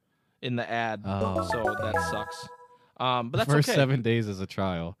in the ad, so that sucks. But that's first okay. 7 days as a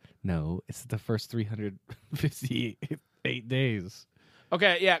trial. No, it's the first 358 days.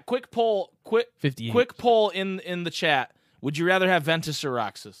 Okay, yeah. Quick poll. 58. Quick poll in the chat. Would you rather have Ventus or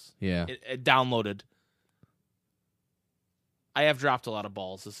Roxas? Yeah. It downloaded. I have dropped a lot of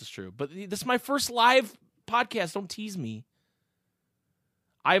balls. This is true, but this is my first live podcast. Don't tease me.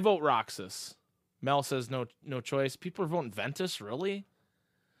 I vote Roxas. Mel says no choice. People are voting Ventus. Really?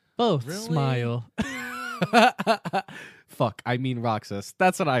 Both Really? smile. Fuck, I mean Roxas.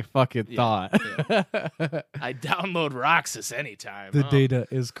 That's what I fucking thought. Yeah. I download Roxas anytime. The data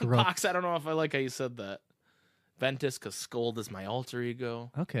is corrupt. Box, I don't know if I like how you said that. Ventus, because Scold is my alter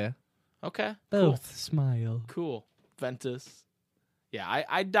ego. Okay. Okay. Both smile. Cool. Ventus. Yeah,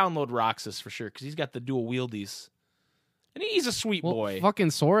 I download Roxas for sure, because he's got the dual wieldies. And he's a sweet Well, boy.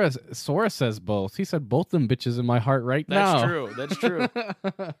 fucking Sora says both. He said both them bitches in my heart right now. That's true.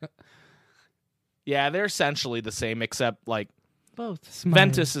 Yeah, they're essentially the same, except like Both smile.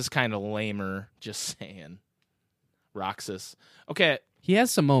 Ventus is kind of lamer, just saying. Roxas. Okay, He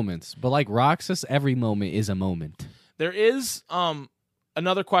has some moments, but like Roxas, every moment is a moment. there is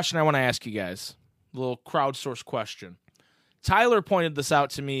another question I want to ask you guys. A little crowdsourced question. Tyler pointed this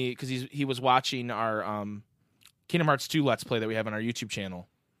out to me because he was watching our Kingdom Hearts 2 Let's Play that we have on our YouTube channel.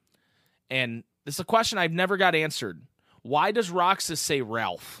 And this is a question I've never got answered. Why does Roxas say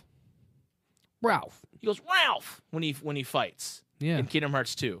Ralph? Ralph. He goes, Ralph, when he fights Yeah. in Kingdom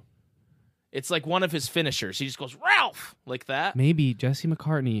Hearts 2. It's like one of his finishers. He just goes, Ralph, like that. Maybe Jesse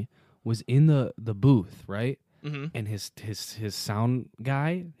McCartney was in the booth, right? Mm-hmm. And his sound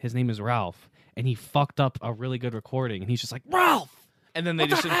guy, his name is Ralph, and he fucked up a really good recording, and he's just like, Ralph! And then they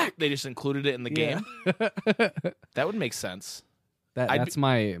just included it in the game. That would make sense. That's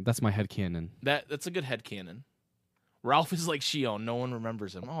my headcanon. That's a good headcanon. Ralph is like Shion. No one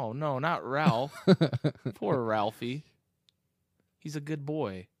remembers him. Oh, no, not Ralph. Poor Ralphie. He's a good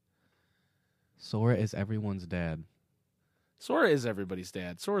boy. Sora is everyone's dad. Sora is everybody's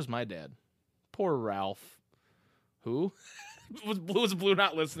dad. Sora's my dad. Poor Ralph. Who? was Blue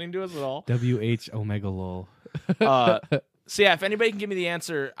not listening to us at all? WH Omega lol. So yeah, if anybody can give me the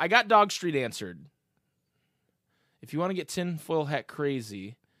answer, I got Dog Street answered. If you want to get tinfoil hat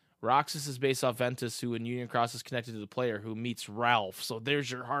crazy, Roxas is based off Ventus, who in Union Cross is connected to the player who meets Ralph. So there's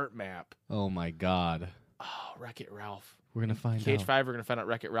your heart map. Oh my god. Oh, Wreck-It Ralph. We're gonna find Cage out. 5, we're going to find out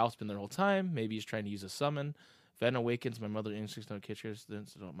Wreck-It Ralph's been there the whole time. Maybe he's trying to use a summon. Ven awakens my mother instincts, no Cage, so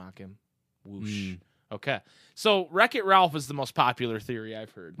don't mock him. Whoosh. Okay. So Wreck-It Ralph is the most popular theory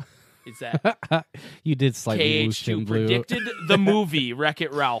I've heard. Is that You did slightly whoosh KH2 him, Blue. predicted the movie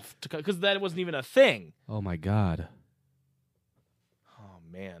Wreck-It Ralph because that wasn't even a thing. Oh my god. Oh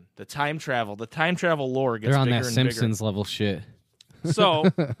man, the time travel lore gets They're on bigger that and Simpsons level shit. bigger. So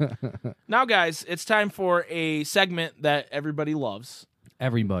now, guys, it's time for a segment that everybody loves.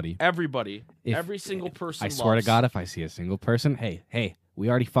 Everybody. Everybody, If- every single person. I swear to loves. God, if I see a single person, hey, we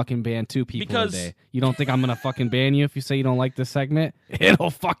already fucking banned 2 people Because- today. You don't think I'm gonna fucking ban you if you say you don't like this segment?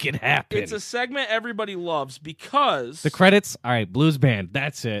 It'll fucking happen. It's a segment everybody loves because The credits, all right, Blues band.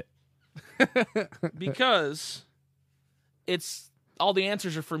 That's it. because it's all the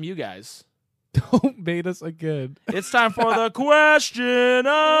answers are from you guys. Don't bait us again. It's time for the question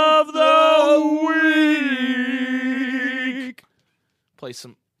of the week. Play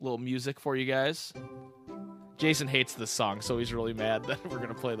some little music for you guys. Jason hates this song, so he's really mad that we're going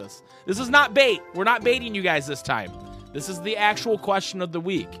to play this. This is not bait. We're not baiting you guys this time. This is the actual question of the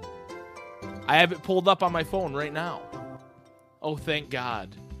week. I have it pulled up on my phone right now. Oh, thank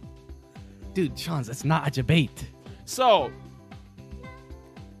God. Dude, Sean, that's not a debate. So,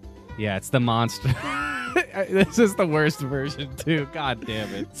 Yeah, it's the monster. This is the worst version, too. God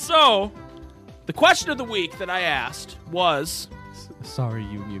damn it. the question of the week that I asked was, Sorry,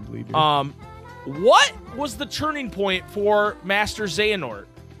 Union Leader. What was the turning point for Master Xehanort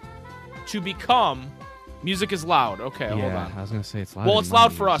to become Music is Loud? Okay, hold on. I was going to say it's loud. Well, in it's my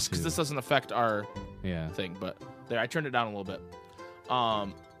loud for ears, us because too. this doesn't affect our thing, but there, I turned it down a little bit.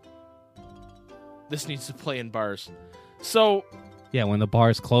 This needs to play in bars. So, Yeah, when the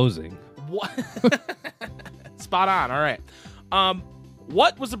bar's closing. what? Spot on. All right.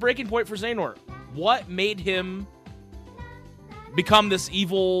 What was the breaking point for Xehanort? What made him become this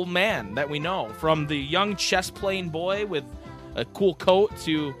evil man that we know? From the young chess-playing boy with a cool coat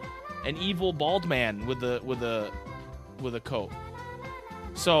to an evil bald man with a coat.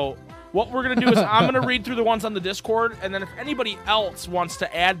 So what we're gonna do is I'm gonna read through the ones on the Discord, and then if anybody else wants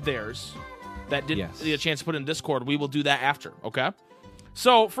to add theirs that didn't get a chance to put in Discord, we will do that after. Okay.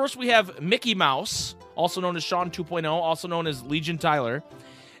 So first we have Mickey Mouse, also known as Sean 2.0, also known as Legion Tyler,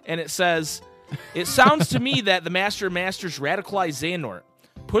 and it says, "It sounds to me that the Master of Masters radicalized Xehanort,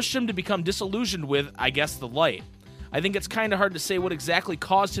 pushed him to become disillusioned with, I guess, the light. I think it's kind of hard to say what exactly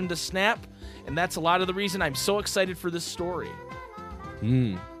caused him to snap, and that's a lot of the reason I'm so excited for this story."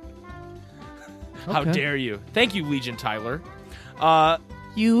 How Okay. dare you? Thank you, Legion Tyler.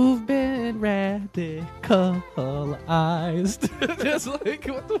 You've been radicalized. Just like,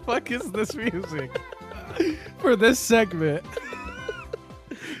 what the fuck is this music? For this segment.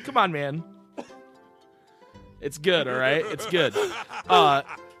 Come on, man. It's good, all right? It's good.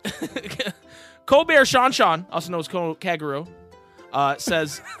 Colbert Sean, also known as Kaguru,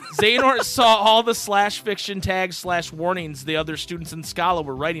 says, Xehanort saw all the /fiction tags /warnings the other students in Scala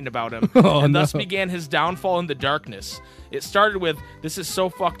were writing about him, and thus began his downfall in the darkness. It started with, "This is so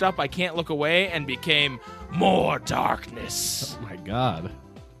fucked up, I can't look away," and became more darkness. Oh my god.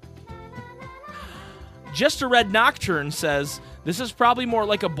 Just a Red Nocturne says, "This is probably more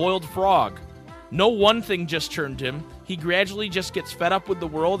like a boiled frog. No one thing just turned him. He gradually just gets fed up with the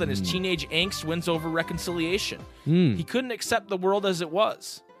world, and his teenage angst wins over reconciliation. He couldn't accept the world as it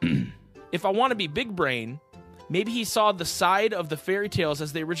was. If I want to be big brain, maybe he saw the side of the fairy tales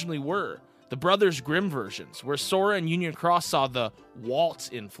as they originally were, the Brothers Grimm versions, where Sora and Union Cross saw the Walt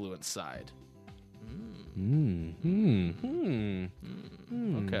influence side." Okay,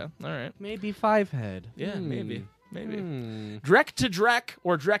 all right. Maybe Five Head. Yeah, maybe. Drek to Drek,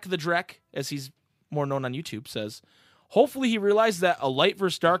 or Drek the Drek, as he's more known on YouTube, says, "Hopefully he realized that a light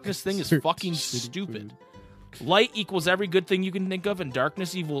versus darkness thing is fucking stupid. Light equals every good thing you can think of, and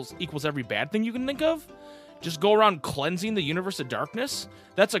darkness equals every bad thing you can think of? Just go around cleansing the universe of darkness?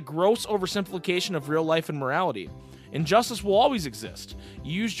 That's a gross oversimplification of real life and morality. Injustice will always exist.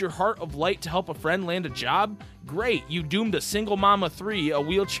 You used your heart of light to help a friend land a job? Great, you doomed a single mama 3, a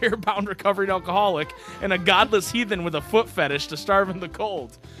wheelchair-bound recovering alcoholic, and a godless heathen with a foot fetish to starve in the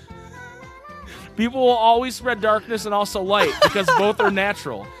cold. People will always spread darkness and also light, because both are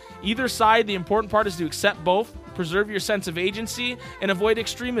natural. Either side, the important part is to accept both, preserve your sense of agency, and avoid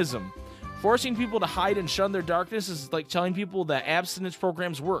extremism. Forcing people to hide and shun their darkness is like telling people that abstinence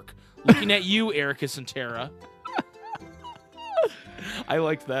programs work. Looking at you, Ericus and Tara." I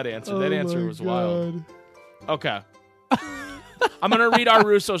liked that answer. That answer was wild. Okay. I'm going to read our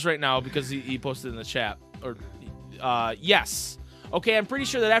Russos right now because he posted in the chat. Yes. Okay, I'm pretty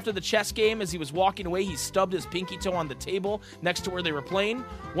sure that after the chess game, as he was walking away, he stubbed his pinky toe on the table next to where they were playing.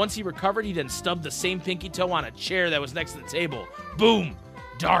 Once he recovered, he then stubbed the same pinky toe on a chair that was next to the table. Boom.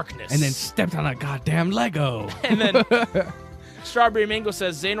 Darkness. And then stepped on a goddamn Lego. And then Strawberry Mango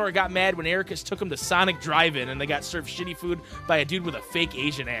says, Xehanort got mad when Ericus took him to Sonic Drive-In and they got served shitty food by a dude with a fake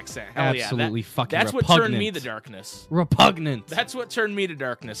Asian accent. Hell Absolutely yeah. fucking That's repugnant. what turned me to darkness. Repugnant. That's what turned me to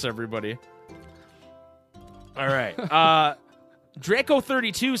darkness, everybody. All right.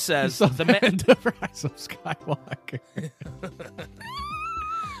 Draco32 says, the Rise of Skywalker.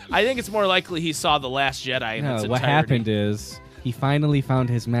 I think it's more likely he saw The Last Jedi in its No, what entirety. happened is he finally found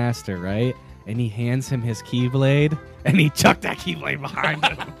his master, right? And he hands him his Keyblade, and he chucked that Keyblade behind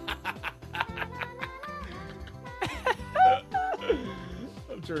him.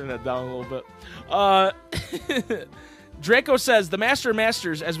 I'm turning that down a little bit. Draco says, the Master of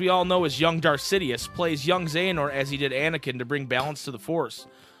Masters, as we all know, is young Darth Sidious, plays young Xehanort as he did Anakin to bring balance to the Force,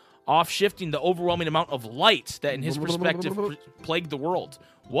 off-shifting the overwhelming amount of light that, in his perspective, plagued the world.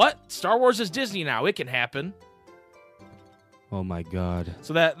 What? Star Wars is Disney now. It can happen. Oh my god.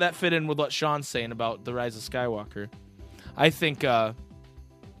 So that fit in with what Sean's saying about The Rise of Skywalker. I think, yeah,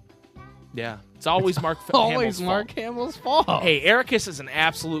 it's always Mark Always Hamill's Mark fault. Hamill's fault. Hey, Ericus is an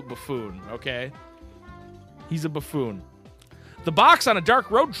absolute buffoon, okay? He's a buffoon. The Box on a Dark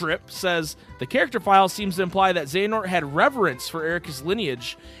Road Trip says, the character file seems to imply that Xehanort had reverence for Ericus'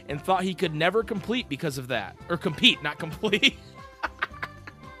 lineage and thought he could never complete because of that. Or compete, not complete.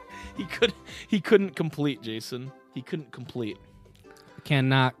 He couldn't complete, Jason. He couldn't complete.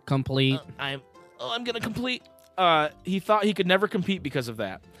 Cannot complete. I'm gonna complete. He thought he could never compete because of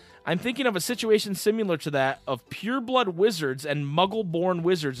that. I'm thinking of a situation similar to that of pureblood wizards and muggle-born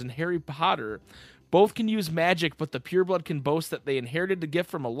wizards in Harry Potter. Both can use magic, but the pureblood can boast that they inherited the gift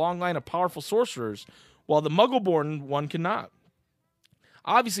from a long line of powerful sorcerers, while the muggle-born one cannot.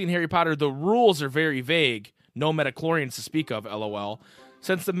 Obviously, in Harry Potter, the rules are very vague. No metachlorians to speak of, LOL.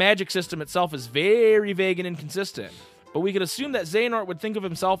 Since the magic system itself is very vague and inconsistent. But we could assume that Xehanort would think of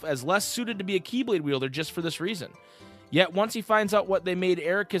himself as less suited to be a Keyblade wielder just for this reason. Yet once he finds out what made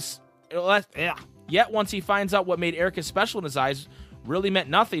Ericus special in his eyes really meant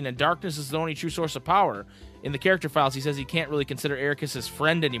nothing, and darkness is the only true source of power. In the character files, he says he can't really consider Ericus his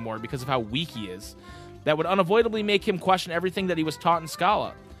friend anymore because of how weak he is. That would unavoidably make him question everything that he was taught in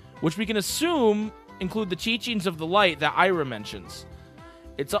Scala, which we can assume include the teachings of the light that Ira mentions.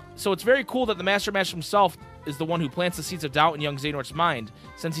 So it's very cool that the Master himself is the one who plants the seeds of doubt in young Xehanort's mind,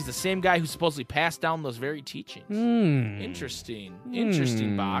 since he's the same guy who supposedly passed down those very teachings. Interesting,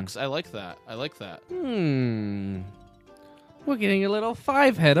 Box. I like that. We're getting a little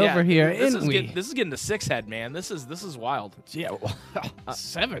 5-head over here, this isn't we? This is getting to 6-head, man. This is wild. Yeah,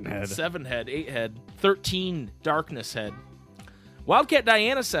 7-head. 7-head, 8-head, 13 darkness head. Wildcat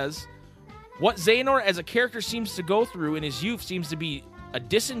Diana says, what Xehanort as a character seems to go through in his youth seems to be a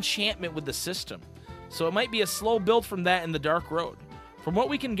disenchantment with the system. So it might be a slow build from that in the Dark Road. From what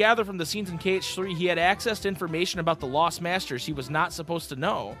we can gather from the scenes in KH3, he had access to information about the Lost Masters he was not supposed to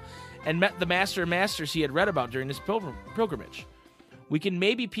know, and met the Master of Masters he had read about during his pilgrimage. We can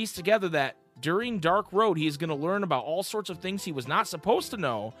maybe piece together that during Dark Road, he is going to learn about all sorts of things he was not supposed to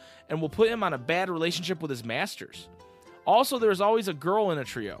know, and will put him on a bad relationship with his masters. Also, there is always a girl in a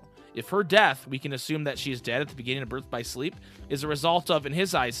trio. If her death, we can assume that she is dead at the beginning of Birth by Sleep, is a result of, in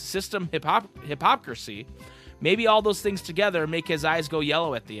his eyes, system hypocrisy, maybe all those things together make his eyes go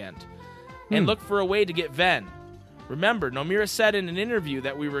yellow at the end. And look for a way to get Ven. Remember, Nomura said in an interview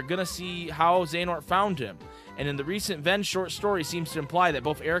that we were going to see how Xehanort found him, and in the recent Ven short story seems to imply that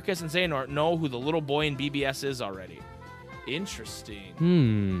both Ericus and Xehanort know who the little boy in BBS is already. Interesting.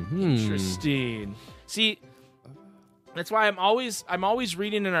 Interesting. See, that's why I'm always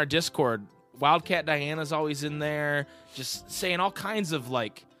reading in our Discord. Wildcat Diana's always in there, just saying all kinds of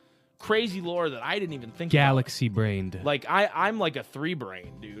like crazy lore that I didn't even think Galaxy brained. about. Like I'm like a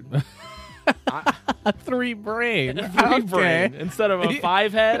 3-brain, dude. A 3-brain. A 3-brain. Instead of a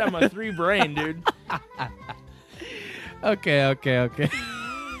 5-head, I'm a 3-brain, dude. Okay. Do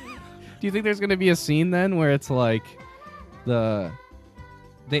you think there's gonna be a scene then where it's like Ericus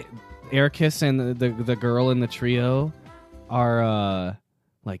and the girl in the trio are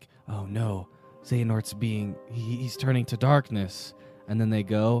like, oh no, Xehanort's he's turning to darkness, and then they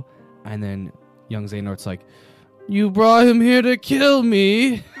go, and then young Xehanort's like, you brought him here to kill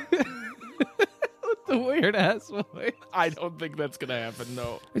me. With the weird ass voice. I don't think that's gonna happen.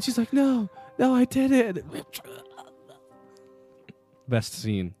 No. And she's like, no, I did it. Best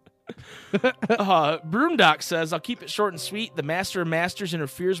scene. Broomdoc says, I'll keep it short and sweet. The Master of Masters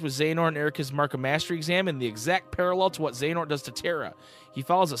interferes with Xehanort and Ericus' Mark of Mastery exam in the exact parallel to what Xehanort does to Terra. He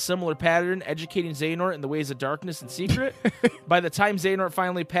follows a similar pattern, educating Xehanort in the ways of darkness and secret. By the time Xehanort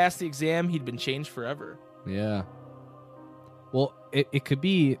finally passed the exam, he'd been changed forever. Yeah. Well, it could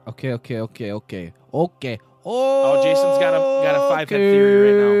be okay. Oh, Jason's got a 5-head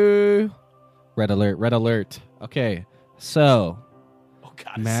theory right now. Red alert. Okay, so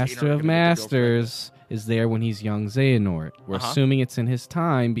God, Master of Masters is there when he's young Xehanort. We're assuming it's in his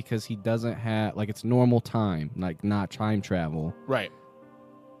time because he doesn't have, like, it's normal time, like not time travel. Right.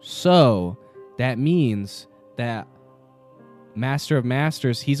 So that means that Master of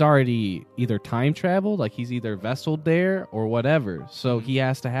Masters, he's already either time traveled, like he's either vesseled there or whatever. So he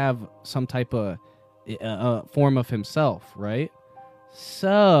has to have some type of form of himself, right?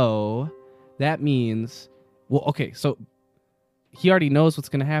 So that means, well, okay, so he already knows what's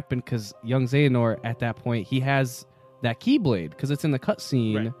going to happen because young Xehanort, at that point, he has that Keyblade because it's in the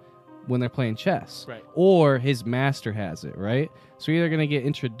cutscene when they're playing chess. Right. Or his master has it, right? So you're either going to get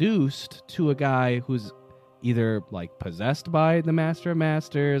introduced to a guy who's either like possessed by the Master of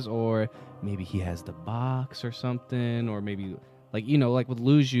Masters, or maybe he has the box or something, or maybe like, you know, like with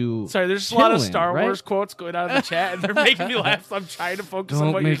Luju. Sorry, there's just a lot of Star Wars quotes going out of the chat, and they're making me laugh. So I'm trying to focus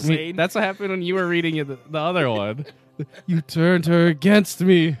on what you're saying. That's what happened when you were reading the other one. You turned her against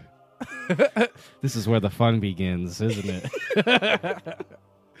me. This is where the fun begins, isn't it?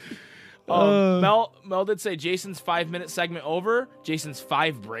 Mel did say Jason's 5-minute segment over. Jason's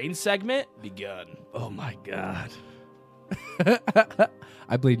 5-brain segment begun. Oh my god.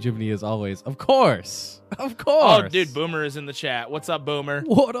 I blame Jiminy as always. Of course. Of course. Oh, dude, Boomer is in the chat. What's up, Boomer?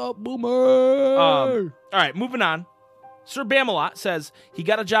 What up, Boomer? All right, moving on. Sir Bamalot says he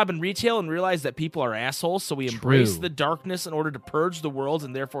got a job in retail and realized that people are assholes, so he embraced the darkness in order to purge the world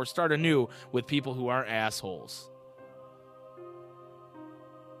and therefore start anew with people who aren't assholes.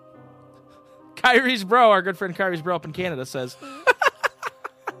 Kyrie's bro, our good friend Kyrie's bro up in Canada, says...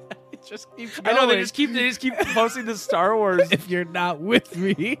 It just keeps I know, they just keep posting the Star Wars. If you're not with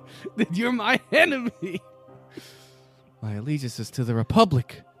me, then you're my enemy. My allegiance is to the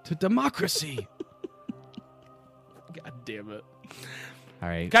Republic, to democracy. God damn it. All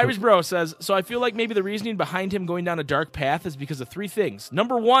right. Kyrie's bro says, so I feel like maybe the reasoning behind him going down a dark path is because of three things.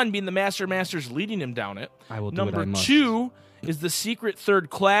 Number one, being the Master's leading him down it. I will do Number what I must. two is the secret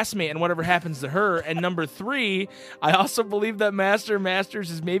third classmate and whatever happens to her. And number three, I also believe that Masters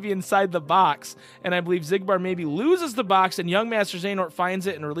is maybe inside the box. And I believe Zigbar maybe loses the box and young Master Xehanort finds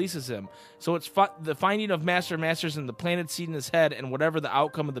it and releases him. So it's the finding of Masters and the planted seed in his head and whatever the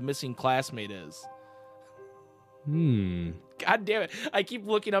outcome of the missing classmate is. God damn it. I keep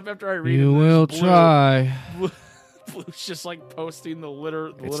looking up after I read it. You will try. Blue's just like posting the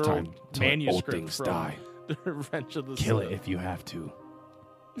literal It's time to let old manuscript things from die. The Revenge of the Kill Sith. it if you have to.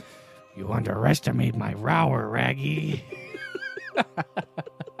 You underestimate my rower, Raggy.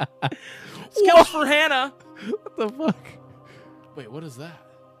 Skills for Hannah. What the fuck? Wait, what is that?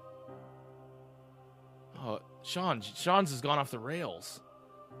 Oh, Sean's has gone off the rails.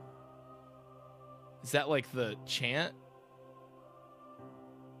 Is that like the chant?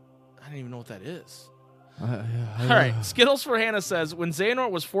 I don't even know what that is. All right, Skittles for Hannah says, when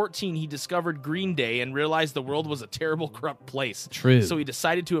Xehanort was 14, he discovered Green Day and realized the world was a terrible, corrupt place. True. So he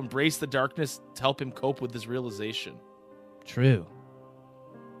decided to embrace the darkness to help him cope with this realization. True.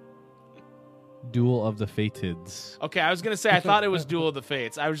 Duel of the Fateds. Okay, I was going to say, I thought it was Duel of the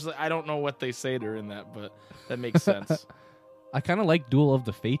Fates. I was just like, I don't know what they say during that, but that makes sense. I kind of like Duel of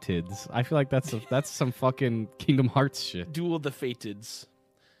the Fateds. I feel like that's some fucking Kingdom Hearts shit. Duel of the Fateds.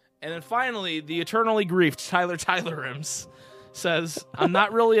 And then finally, the eternally griefed Tyler Rims says, I'm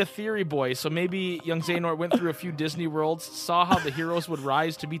not really a theory boy, so maybe young Xehanort went through a few Disney worlds, saw how the heroes would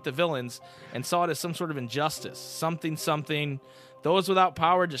rise to beat the villains, and saw it as some sort of injustice. Something. Those without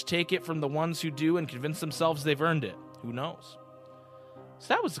power just take it from the ones who do and convince themselves they've earned it. Who knows? So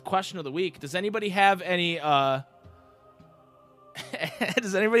that was the question of the week. Does anybody have any does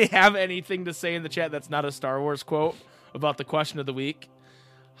anybody have anything to say in the chat that's not a Star Wars quote about the question of the week?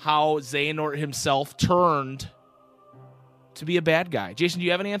 How Xehanort himself turned to be a bad guy. Jason, do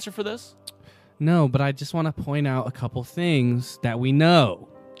you have an answer for this? No, but I just want to point out a couple things that we know.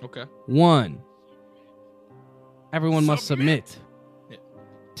 Okay. 1, everyone must submit. Yeah.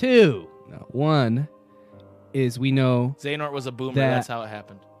 2, 1 is we know Xehanort was a boomer. That- That's how it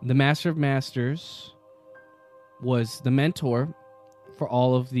happened. the Master of Masters was the mentor for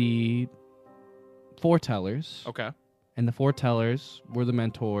all of the foretellers. Okay. And the foretellers were the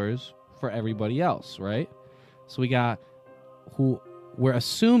mentors for everybody else, right? So we got who we're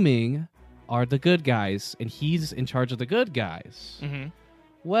assuming are the good guys, and he's in charge of the good guys. Mm-hmm.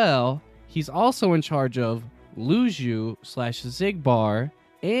 Well, he's also in charge of Luju / Zigbar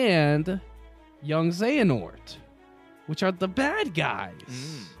and young Xehanort, which are the bad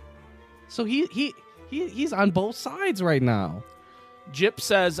guys. So he's on both sides right now. Jip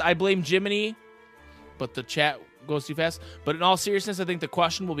says, I blame Jiminy, but the chat goes too fast. But in all seriousness, I think the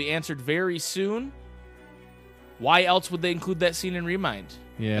question will be answered very soon. Why else would they include that scene in Remind?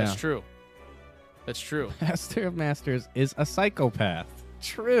 Yeah. That's true. That's true. Master of Masters is a psychopath.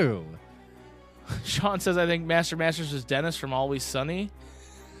 True. Sean says, I think Masters is Dennis from Always Sunny.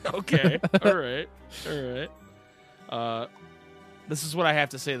 Okay. All right. All right. This is what I have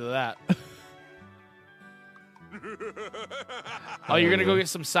to say to that. Oh, you're going to go get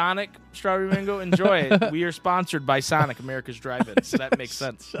some Sonic Strawberry Mango? Enjoy it. We are sponsored by Sonic, America's Drive-In, so that makes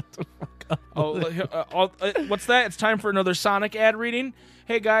sense. Shut the fuck up. What's that? It's time for another Sonic ad reading.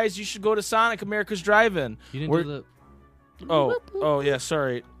 Hey, guys, you should go to Sonic, America's Drive-In. You didn't do the... Oh, yeah,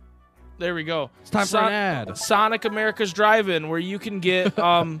 sorry. There we go. It's time for an ad. Sonic, America's Drive-In, where you can get...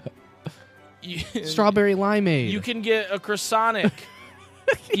 Strawberry limeade. You can get a croissant.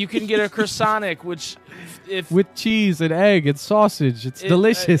 You can get a croissant, which... with cheese and egg and sausage. It's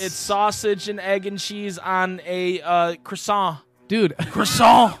delicious. It's sausage and egg and cheese on a croissant. Dude.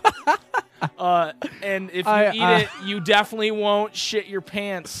 Croissant! And if you eat it, you definitely won't shit your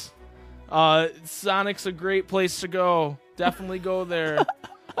pants. Sonic's a great place to go. Definitely go there.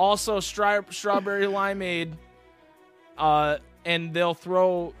 Also, strawberry limeade. And they'll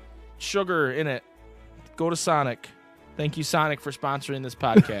throw sugar in it. Go to Sonic. Thank you, Sonic, for sponsoring this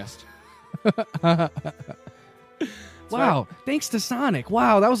podcast. Wow, thanks to Sonic.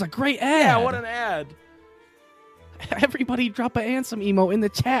 Wow, that was a great ad. Yeah, what an ad. Everybody drop an Ansem emo in the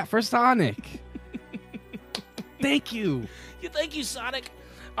chat for Sonic. Thank you. Thank you, Sonic.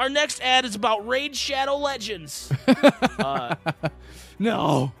 Our next ad is about Raid Shadow Legends.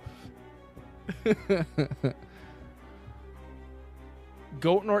 No.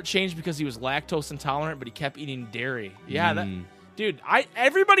 Goatnort changed because he was lactose intolerant, but he kept eating dairy. Yeah, dude,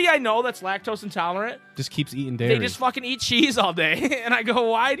 everybody I know that's lactose intolerant Just keeps eating dairy. they just fucking eat cheese all day. And I go,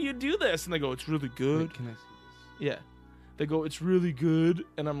 why do you do this? And they go, it's really good. Wait, can I see this? Yeah. They go, it's really good.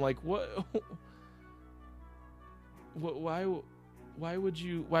 And I'm like, what? Why would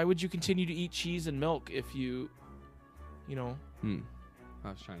you continue to eat cheese and milk if you know? I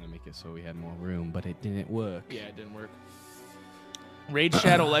was trying to make it so we had more room, but it didn't work. Yeah, it didn't work. Raid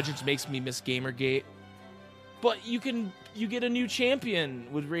Shadow Legends makes me miss Gamergate. But you get a new champion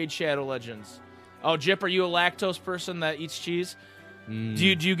with Raid Shadow Legends. Oh, Jip, are you a lactose person that eats cheese? Do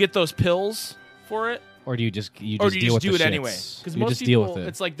you get those pills for it? Or do you just Or do you deal just with do the it shits? anyway? Because most just people, deal with it.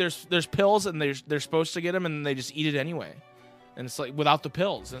 it's like there's pills and they're supposed to get them and they just eat it anyway. And it's like without the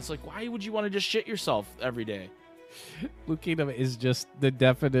pills. And it's like, why would you want to just shit yourself every day? Blue Kingdom is just the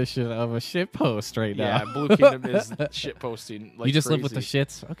definition of a shit post right now. Yeah, Blue Kingdom is shit posting. Like you just crazy. live with the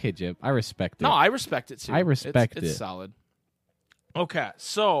shits? Okay, Jim. I respect it. No, I respect it too. I respect it's it. solid. Okay,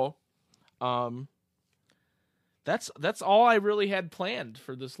 so that's all I really had planned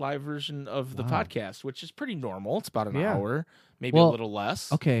for this live version of the podcast, which is pretty normal. It's about an hour, maybe a little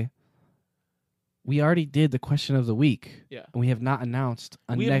less. Okay. We already did the question of the week. Yeah. And we have not announced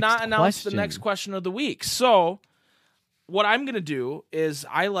the next question of the week. So what I'm going to do is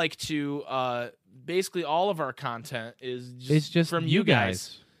I like to basically all of our content is just from you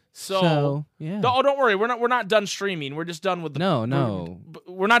guys. So yeah. Don't worry, we're not done streaming. We're just done with the No.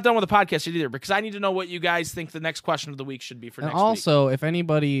 We're not done with the podcast either because I need to know what you guys think the next question of the week should be for and next week. also, if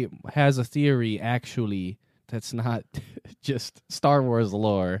anybody has a theory actually that's not just Star Wars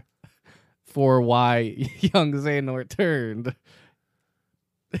lore for why young Xehanort turned.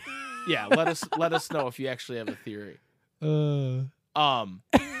 Yeah, let us know if you actually have a theory. But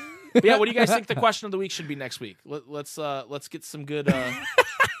yeah, what do you guys think the question of the week should be next week? Let's get some good. I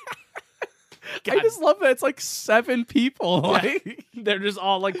just love that it's like 7 people. Like they're just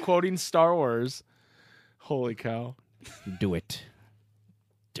all like quoting Star Wars. Holy cow! Do it.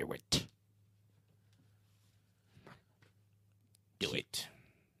 Do it. Do it.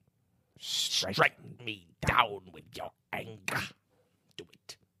 Strike me down with your anger. Do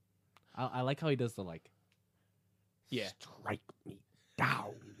it. I like how he does the like. Yeah. Strike me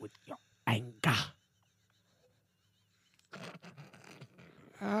down with your anger.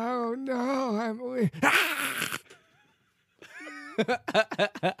 Oh no, I'm weak.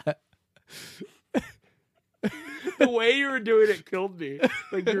 The way you were doing it killed me.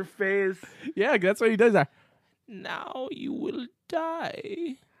 Like your face. Yeah, that's what he does. Now you will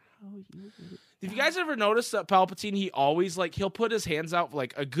die. Have you guys ever noticed that Palpatine, he always he'll put his hands out for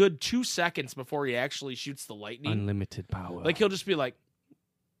like a good 2 seconds before he actually shoots the lightning? Unlimited power. Like he'll just be like,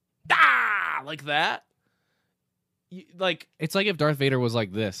 ah, like that. It's like if Darth Vader was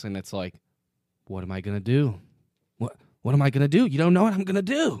like this, and it's like, what am I gonna do? What am I gonna do? You don't know what I'm gonna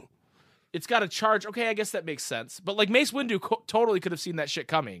do. It's got a charge. Okay, I guess that makes sense. But like Mace Windu totally could have seen that shit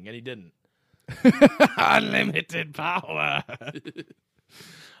coming, and he didn't. Unlimited power.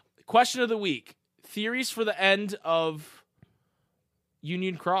 Question of the week: theories for the end of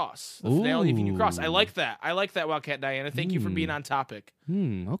Union Cross, the finale of Union Cross. I like that. Wildcat Diana. Thank you for being on topic.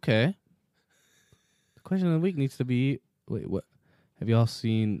 Okay. The question of the week needs to be: wait, what? Have you all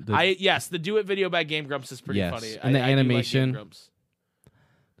seen the? Yes, the Do It video by Game Grumps is pretty funny. And the animation. I do like Game Grumps.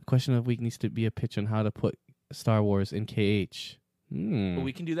 The question of the week needs to be a pitch on how to put Star Wars in KH. But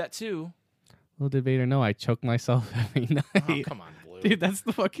we can do that too. Little did Vader know I choke myself every night. Oh, come on, Blue. Dude, that's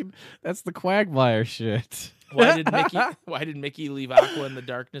the Quagmire shit. Why did Mickey leave Aqua in the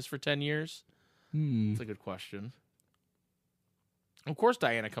darkness for 10 years? That's a good question. Of course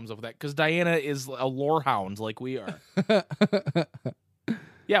Diana comes up with that, because Diana is a lore hound like we are.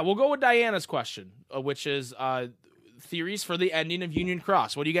 Yeah, we'll go with Diana's question, which is theories for the ending of Union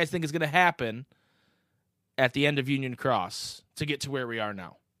Cross. What do you guys think is going to happen at the end of Union Cross to get to where we are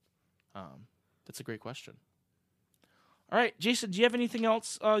now? That's a great question. All right, Jason, do you have anything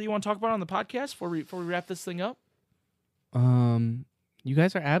else you want to talk about on the podcast before we wrap this thing up? You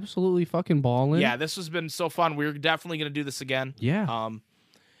guys are absolutely fucking balling. Yeah, this has been so fun. We're definitely going to do this again. Yeah.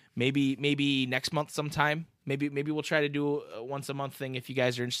 Maybe next month sometime. Maybe we'll try to do a once a month thing if you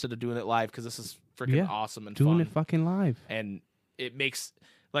guys are interested in doing it live, because this is freaking awesome and doing fun. it fucking live. And it makes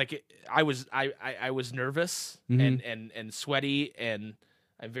I was nervous and sweaty, and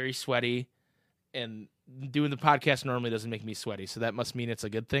I'm very sweaty, and doing the podcast normally doesn't make me sweaty, so that must mean it's a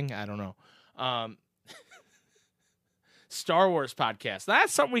good thing. I don't know. Star Wars podcast.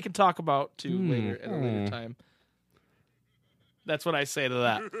 That's something we can talk about too later at a later time. That's what I say to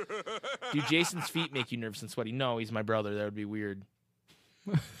that. Do Jason's feet make you nervous and sweaty? No, he's my brother. That would be weird.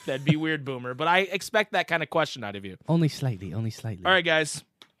 That'd be weird, Boomer. But I expect that kind of question out of you. Only slightly. All right, guys.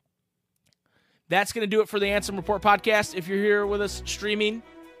 That's going to do it for the Ansem Report podcast. If you're here with us streaming,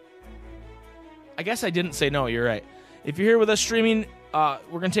 I guess I didn't say no. You're right. If you're here with us streaming, we're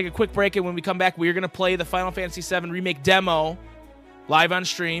going to take a quick break, and when we come back, we're going to play the Final Fantasy VII Remake demo live on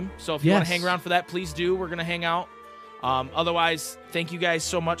stream. So if you want to hang around for that, please do. We're going to hang out. Otherwise, thank you guys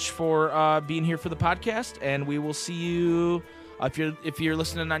so much for being here for the podcast, and we will see you if you're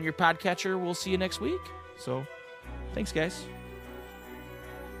listening on your podcatcher. We'll see you next week. So, thanks, guys.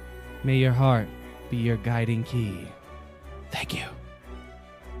 May your heart be your guiding key. Thank you.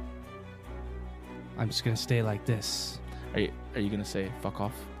 I'm just gonna stay like this. Are you gonna say fuck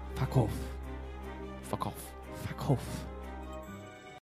off? Fuck off. Fuck off. Fuck off.